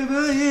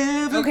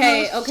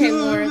 Okay,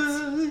 Lawrence.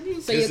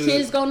 So your This is-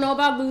 kids gonna know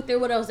about Luther.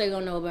 What else they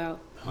gonna know about?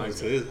 I would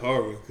say it's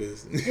horrible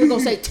because You're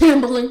gonna say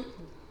Timbaland.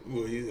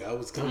 well, I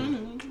was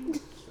coming,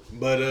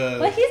 but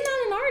But he's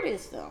not an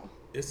artist though.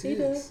 yes, He he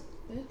does. is.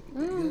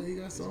 He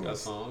got songs. got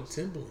songs.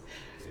 Timbaland.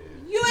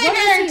 You What ain't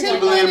heard is he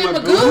like? Timbaland and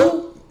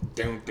Magoo?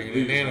 Down, down, He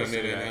was down, gonna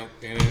say down, that.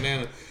 down, down,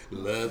 down.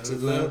 Love to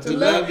love to Love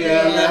love ya, ya,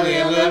 love love ya,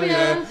 ya, love love ya.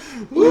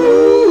 ya.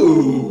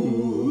 Ooh.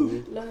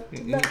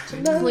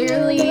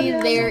 Clearly,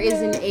 there is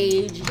an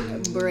age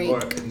break. Or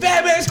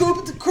Batman Scoop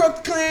with the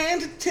Crook Clan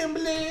to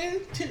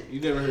Timberland. You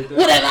never heard that?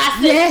 Whatever I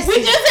said. Yes. We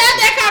just had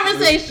that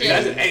conversation.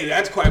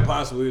 That's quite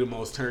possibly the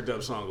most turned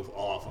up song of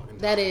all fucking time.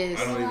 That is.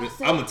 I don't even.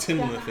 I'm a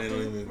Timbaland fan. I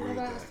don't even agree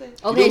with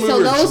that. Okay, You so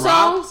remember those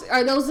Drop? songs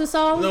are those the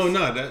songs? No,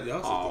 no, that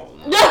y'all. Oh,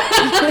 I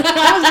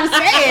was just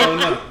saying.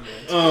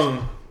 Oh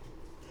no.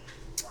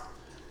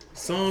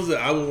 Songs that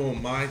I would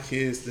want my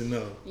kids to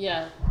know.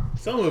 Yeah.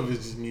 Some of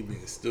it's just me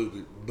being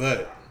stupid,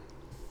 but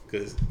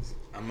because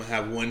I'm gonna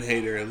have one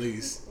hater at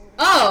least.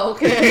 Oh,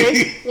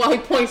 okay. Well, he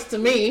points to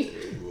me.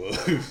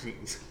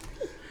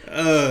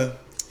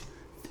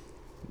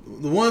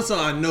 The one song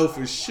I know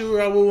for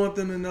sure I would want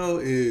them to know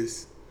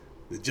is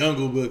the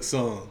Jungle Book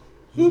song.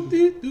 I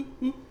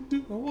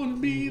wanna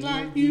be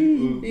like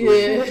you.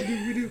 Yeah.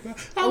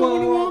 I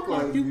wanna walk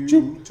like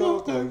you,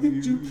 talk like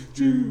you.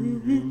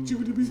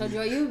 So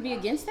Joy, you would be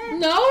against that?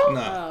 No.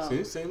 Nah.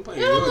 See, same thing.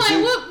 Yeah, I'm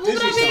like, what would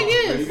I be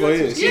against? Well,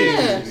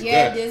 yeah,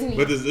 Yeah. Disney.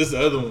 But this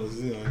other one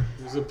was,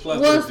 There's a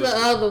plethora What's of the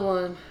other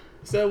one?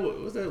 what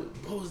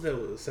was that?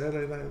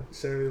 Saturday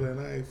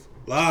Night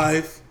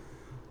Live.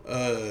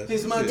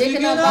 Is my dick dick in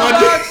in a a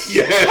box? box?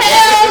 Yeah.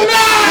 Hell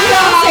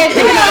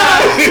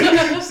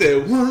no!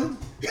 Said one,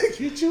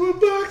 get you a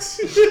box.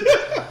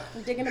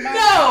 I'm digging about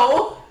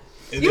No.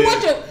 And You then-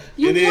 want your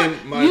you and then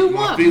want my- you my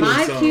want feeling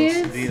my songs,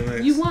 kids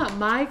DMX. you want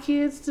my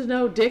kids to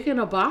know Dick in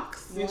a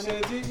Box? You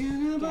said dick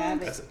in a box.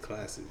 That's a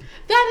classic.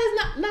 That is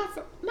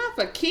not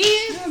for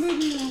kids.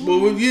 But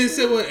when you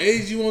said what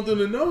age you want them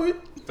to know it,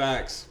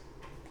 Facts.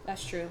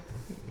 That's true.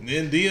 and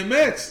then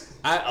DMX.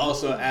 I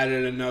also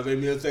added another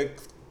music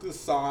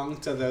song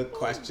to the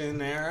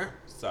questionnaire.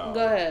 So,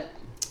 Go ahead.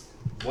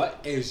 what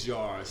is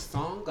your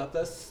song of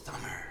the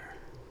summer?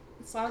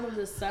 Song of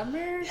the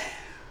summer?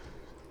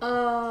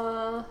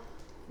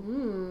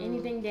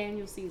 Anything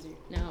Daniel Caesar.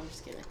 No, I'm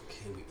just kidding.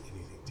 Can't be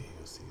anything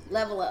Daniel Caesar.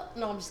 Level up.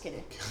 No, I'm just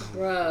kidding.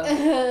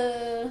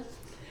 Bruh.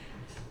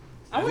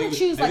 I want think- to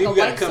choose I like think a we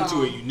gotta white come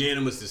song. to a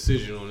unanimous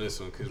decision on this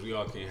one because we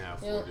all can't have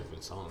four Yeah.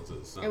 different songs of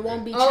the summer. It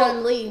won't be Oh.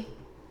 Chun-Li.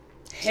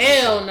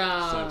 Hell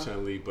no.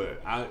 Sunshine Lee,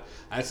 but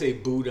I'd say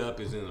Boot Up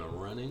is in the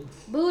running.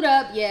 Boot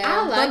Up, yeah.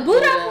 I like but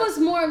Boot Boot Up Up. was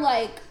more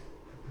like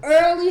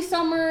early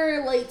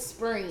summer, late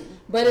spring.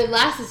 But it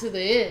lasted to the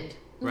end.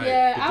 Right.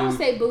 Yeah, But I would then-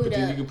 say Boot But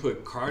then Up. you can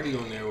put Cardi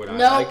on there, would I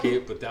Nope. like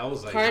it? But that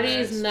was like Cardi mad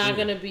is not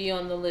spin. gonna be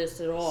on the list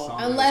at all.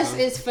 Song. Unless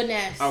it's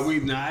Finesse. Are we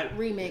not?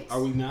 Remix.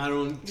 Are we not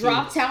on?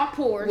 Drop Top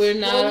Porsche. We're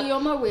not- Rollie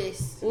on my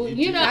wrist. Well,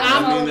 You you know, I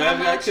I'm, mean,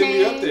 that can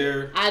be up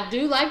there. I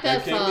do like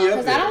that That can song. be up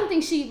Because I don't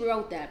think she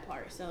wrote that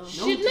part, so.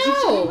 She- She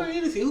no. write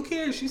anything. Who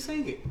cares? She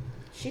sang it.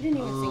 She didn't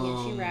even sing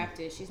it. She rapped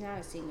it. She's not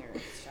a singer.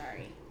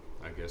 Sorry.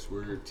 I guess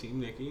we're Team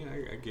Nikki.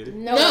 I get it.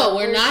 No,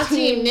 we're not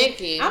Team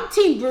Nicki. I'm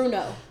Team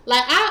Bruno.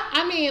 Like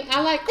I mean,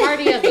 I like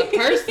Cardi as a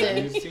person.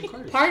 It's Team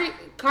Cardi.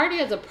 Cardi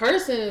as a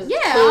person is Yeah,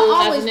 cool.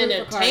 I'll As always an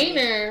root for Cardi.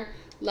 entertainer,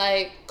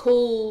 like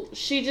cool.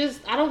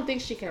 I don't think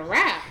she can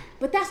rap.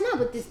 But that's not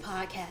what this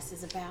podcast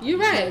is about. You're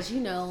right. Because,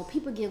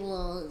 people get a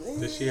little.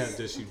 Does she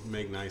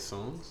make nice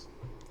songs?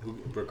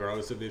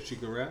 Regardless of if she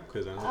can rap?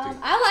 Because I don't think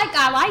I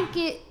like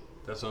it.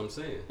 that's what I'm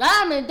saying.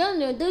 I what I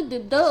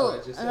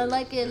just said.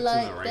 like it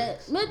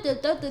It's in like the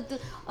that.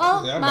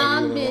 Oh, Yeah, I my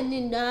might be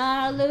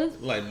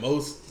 $1,000,000. Like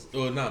most,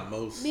 or not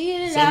most, Beat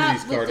it some out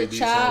of these with Cardi the B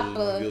songs are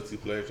chopper. my guilty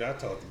pleasure. I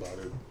talked about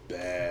her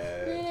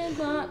bad. Yeah,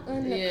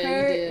 you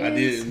did. I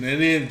did, and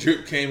then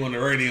Drip came on the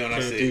radio, and I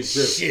said, Drip,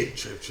 "Shit,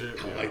 Trip.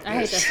 I like I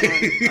hate that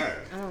shit." song.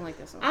 I don't like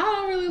that song. I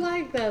don't really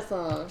like that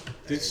song,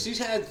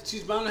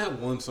 She's bound to have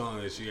one song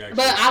that she actually.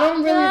 but I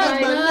don't really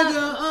like.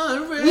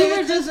 like. We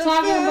were just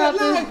talking about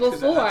this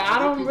before. I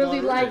don't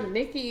really like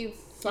Nicki's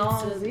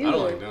songs either. I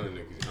don't like none of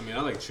Nicki's. I mean,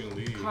 I like Chun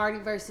Li. Cardi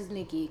versus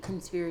Nicki.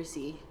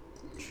 Conspiracy.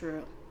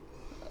 True.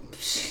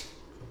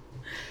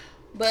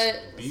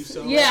 But Beef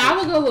song? yeah, I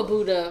would go with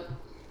Boot Up.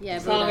 Yeah,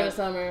 Song of the but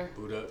summer.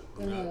 Boot Up.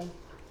 Boot Up.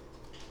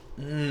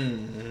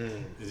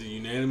 Mm-hmm. Is it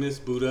unanimous?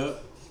 Boot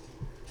Up.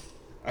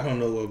 I don't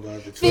know what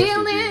about the choice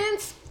would be.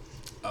 feelings.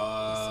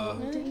 Damn,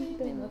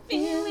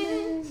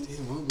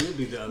 what would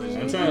be the other?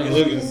 I'm trying to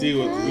look and see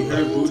what We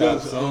heard Boot top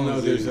Up. Oh songs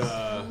no, there's is.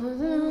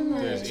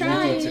 there's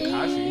Eniko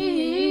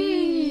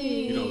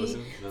Takashi. You don't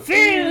listen? No?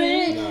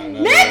 Feelings.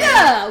 Nah,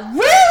 Nigga,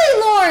 really,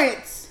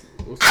 Lawrence?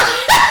 What's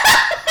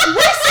that?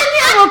 We're sitting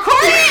here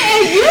recording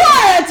and you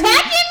are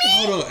attacking me?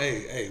 Hold on, hey,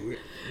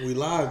 we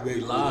live, baby.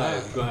 We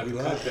live. You're gonna have We to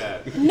live. cut that.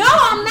 No,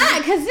 I'm not,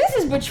 because this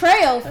is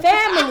betrayal.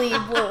 Family,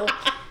 bull.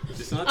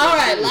 It's not All that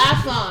right, serious.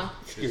 last song.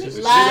 Get the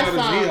shit Last out of me.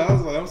 song. I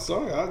was like, I'm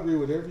sorry. I agree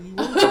with whatever you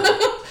want.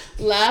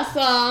 Last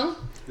song.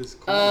 It's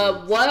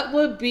cool. What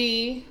would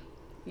be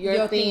your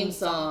Your theme theme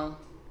song?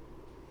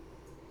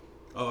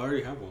 Oh, I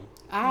already have one.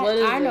 What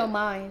is I know it?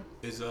 mine.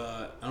 It's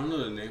I don't know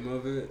the name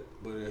of it,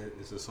 but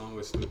it's a song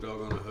with Snoop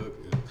Dogg on the hook.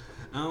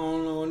 I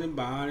don't know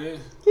anybody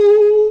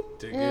to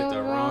get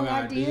the wrong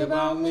idea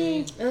about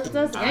me. That's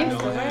I don't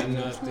gangster, have right?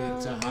 nothing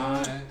to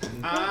hide.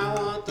 I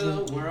want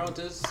the world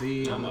to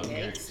see I'm a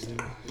Gangster.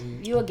 gangster.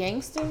 You a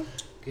gangster?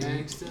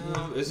 Gangster.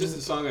 It's just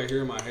a song I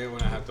hear in my head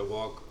when I have to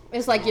walk.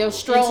 It's like your Into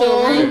stroll.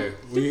 a room? Yeah,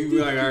 when you be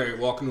like, all right,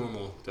 walk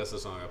normal. That's the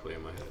song I play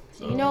in my head.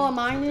 So. You know what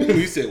mine is?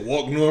 You said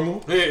walk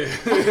normal. Yeah.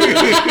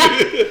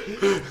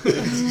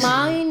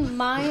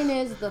 Mine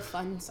is the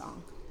fun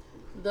song.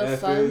 The F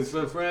fun. is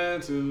for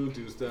friends who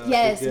do stuff.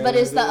 Yes, but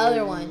it's the together.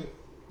 other one.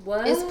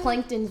 What? It's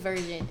Plankton's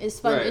version. It's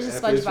fun. Right, It's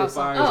a F is for SpongeBob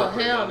song. fire, Oh, is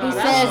for hell no, He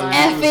fire. that's says fine.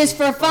 F is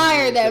for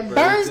fire that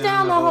burns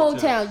down the whole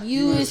town.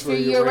 U is for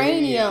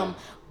uranium.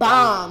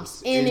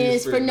 bombs. N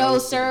is for no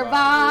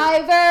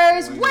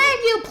survivors. When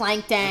you I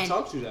plankton.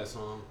 taught you that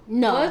song.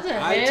 No. What the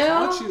I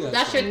hell? taught you that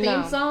That's song. your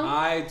theme No. song?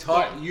 I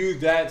taught you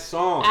that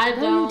song. I No,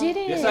 you don't.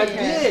 didn't. Yes, I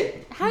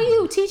did. How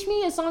you teach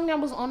me a song that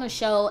was on a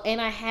show and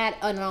I had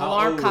an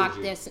alarm old clock was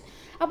you? this?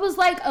 I was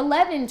like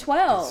 11,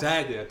 12.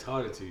 Exactly, I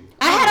taught it to you.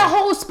 I had a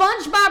whole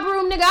SpongeBob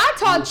room, nigga. I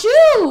taught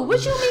you.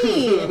 What you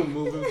mean?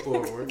 Moving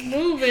forward.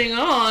 Moving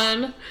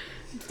on.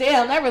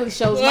 Damn, that really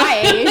shows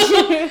my age.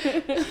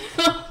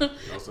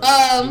 Also,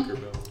 Um,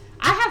 Tinkerbell.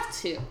 I have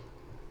two.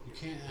 You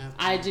can't have.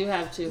 I do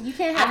have two. You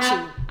can't have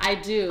two. I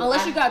do.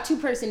 Unless I- you got two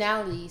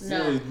personalities.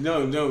 No.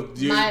 No.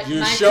 Your My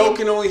show theme-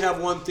 can only have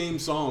one theme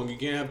song. You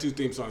can't have two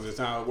theme songs. That's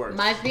not how it works.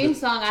 My theme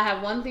song, I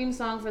have one theme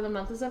song for the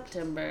month of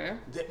September,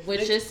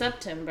 which is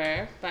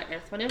September by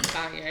Earth, Wind &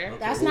 Fire. Okay,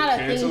 That's we'll not a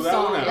cancel theme that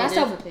song. one out. That's It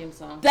is a- a theme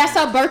song. That's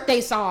a birthday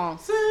song.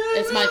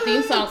 It's my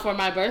theme song for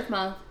my birth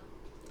month.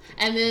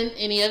 And then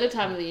any other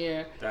time of the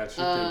year, That's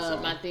your theme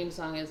song. my theme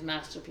song is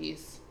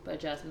Masterpiece by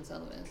Jasmine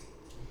Sullivan.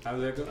 How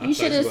did that go? I You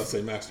thought should've- you was about to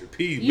say Master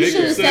P. you Make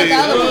should've him said say the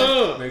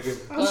other it. Make it. You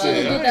should Well, have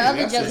did the other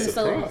that's a Jasmine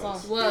Sullivan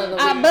surprise. song. Well,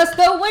 I bust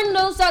the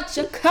windows out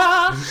your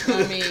car.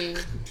 I mean,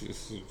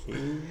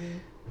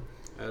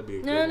 That'd be a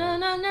good No, no, one.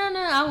 no, no, no.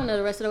 I don't know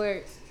the rest of the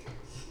words.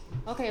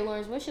 Okay,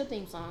 Lawrence, what's your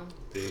theme song?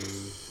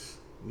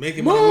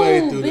 Making my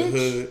way Move, through bitch. the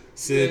hood,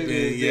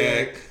 sipping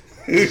yak.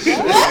 What the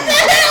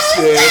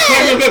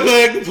hell is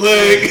that?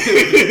 Plague.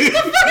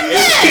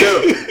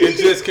 It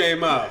just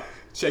came out.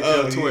 Check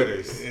your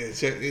Twitters. Yeah,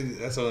 check.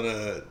 That's on.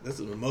 That's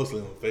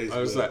mostly on Facebook. I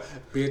was like,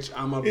 bitch,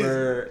 I'm a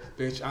bird.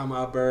 Bitch, I'm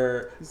a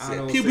bird. I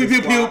don't Pew, say pew,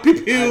 pew, squawk.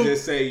 pew, pew. I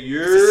just say That's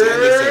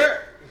you're.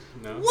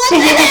 No. boom,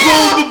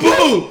 boom,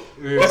 boom,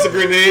 boom. That's a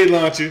grenade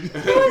launcher.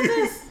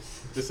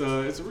 It's a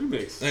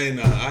remix. Hey,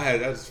 nah, I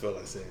just felt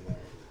like saying that.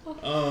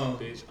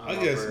 Bitch, I'm I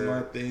a guess bird.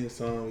 my theme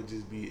song would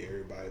just be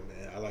Everybody,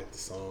 man. I like the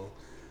song,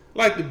 I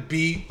like the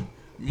beat.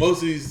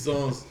 Most of these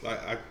songs,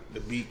 the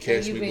beat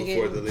catch you've me been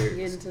before the getting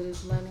lyrics. to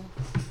this money.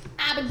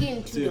 I've been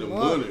getting to See the the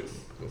money. money.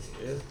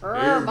 Everybody,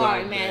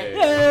 Everybody man.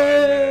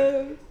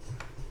 mad.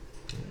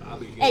 I'll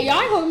be Hey, y'all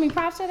ain't gonna give me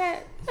props for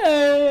that?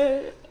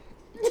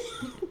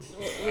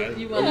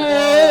 You want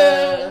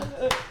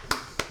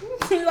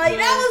Like,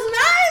 that was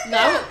nice.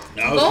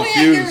 No. I was Go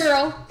confused. ahead,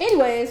 girl.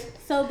 Anyways,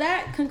 so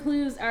that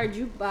concludes our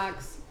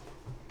jukebox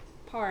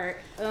part.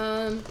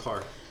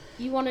 Park.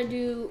 You want to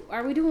do?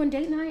 Are we doing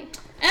date night?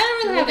 I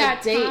don't We really have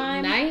got a date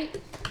time.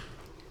 night.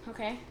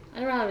 Okay. I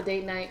don't have a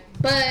date night,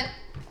 but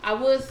I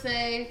would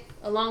say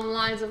along the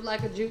lines of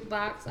like a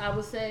jukebox, I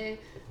would say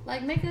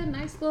like make a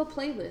nice little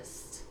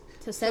playlist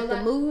To set For, the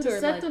like, mood, to or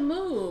set like, the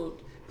mood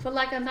for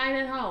like a night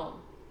at home.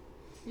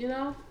 You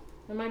know,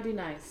 it might be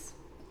nice.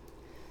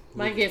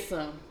 Might get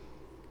some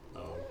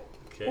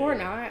Okay. or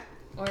not.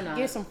 or not.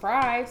 Get some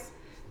fries.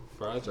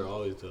 Fries are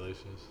always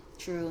delicious.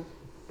 True.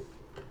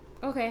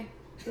 Okay.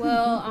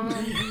 Well,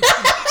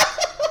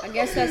 I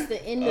guess that's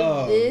the end of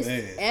Oh, this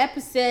man.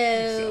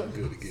 episode. Sound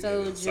good to get So,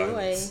 in Joy,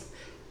 silence.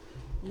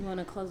 you want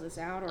to close us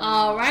out? Or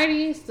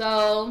Alrighty,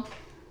 so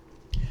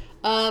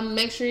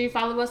make sure you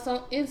follow us on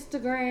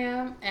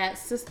Instagram at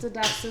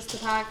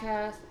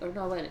sister.sisterpodcast. Or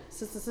no, wait,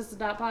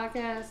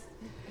 sister.podcast.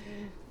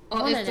 On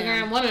One of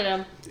Instagram, them. one of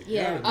them.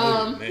 Yeah.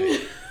 Man.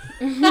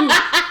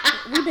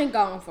 We've been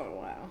gone for a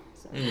while.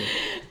 So.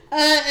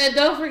 And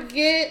don't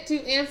forget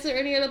to answer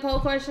any of the poll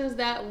questions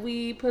that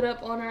we put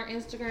up on our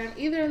Instagram,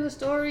 either in the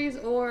stories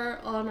or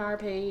on our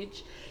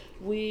page.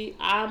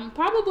 I'm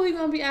probably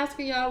gonna be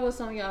asking y'all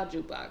what's on y'all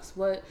jukebox.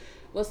 What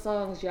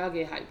songs y'all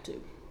get hyped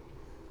to.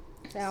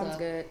 Sounds So.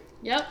 good.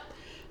 Yep.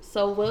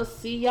 So we'll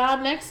see y'all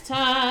next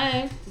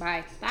time.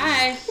 Bye.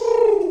 Bye.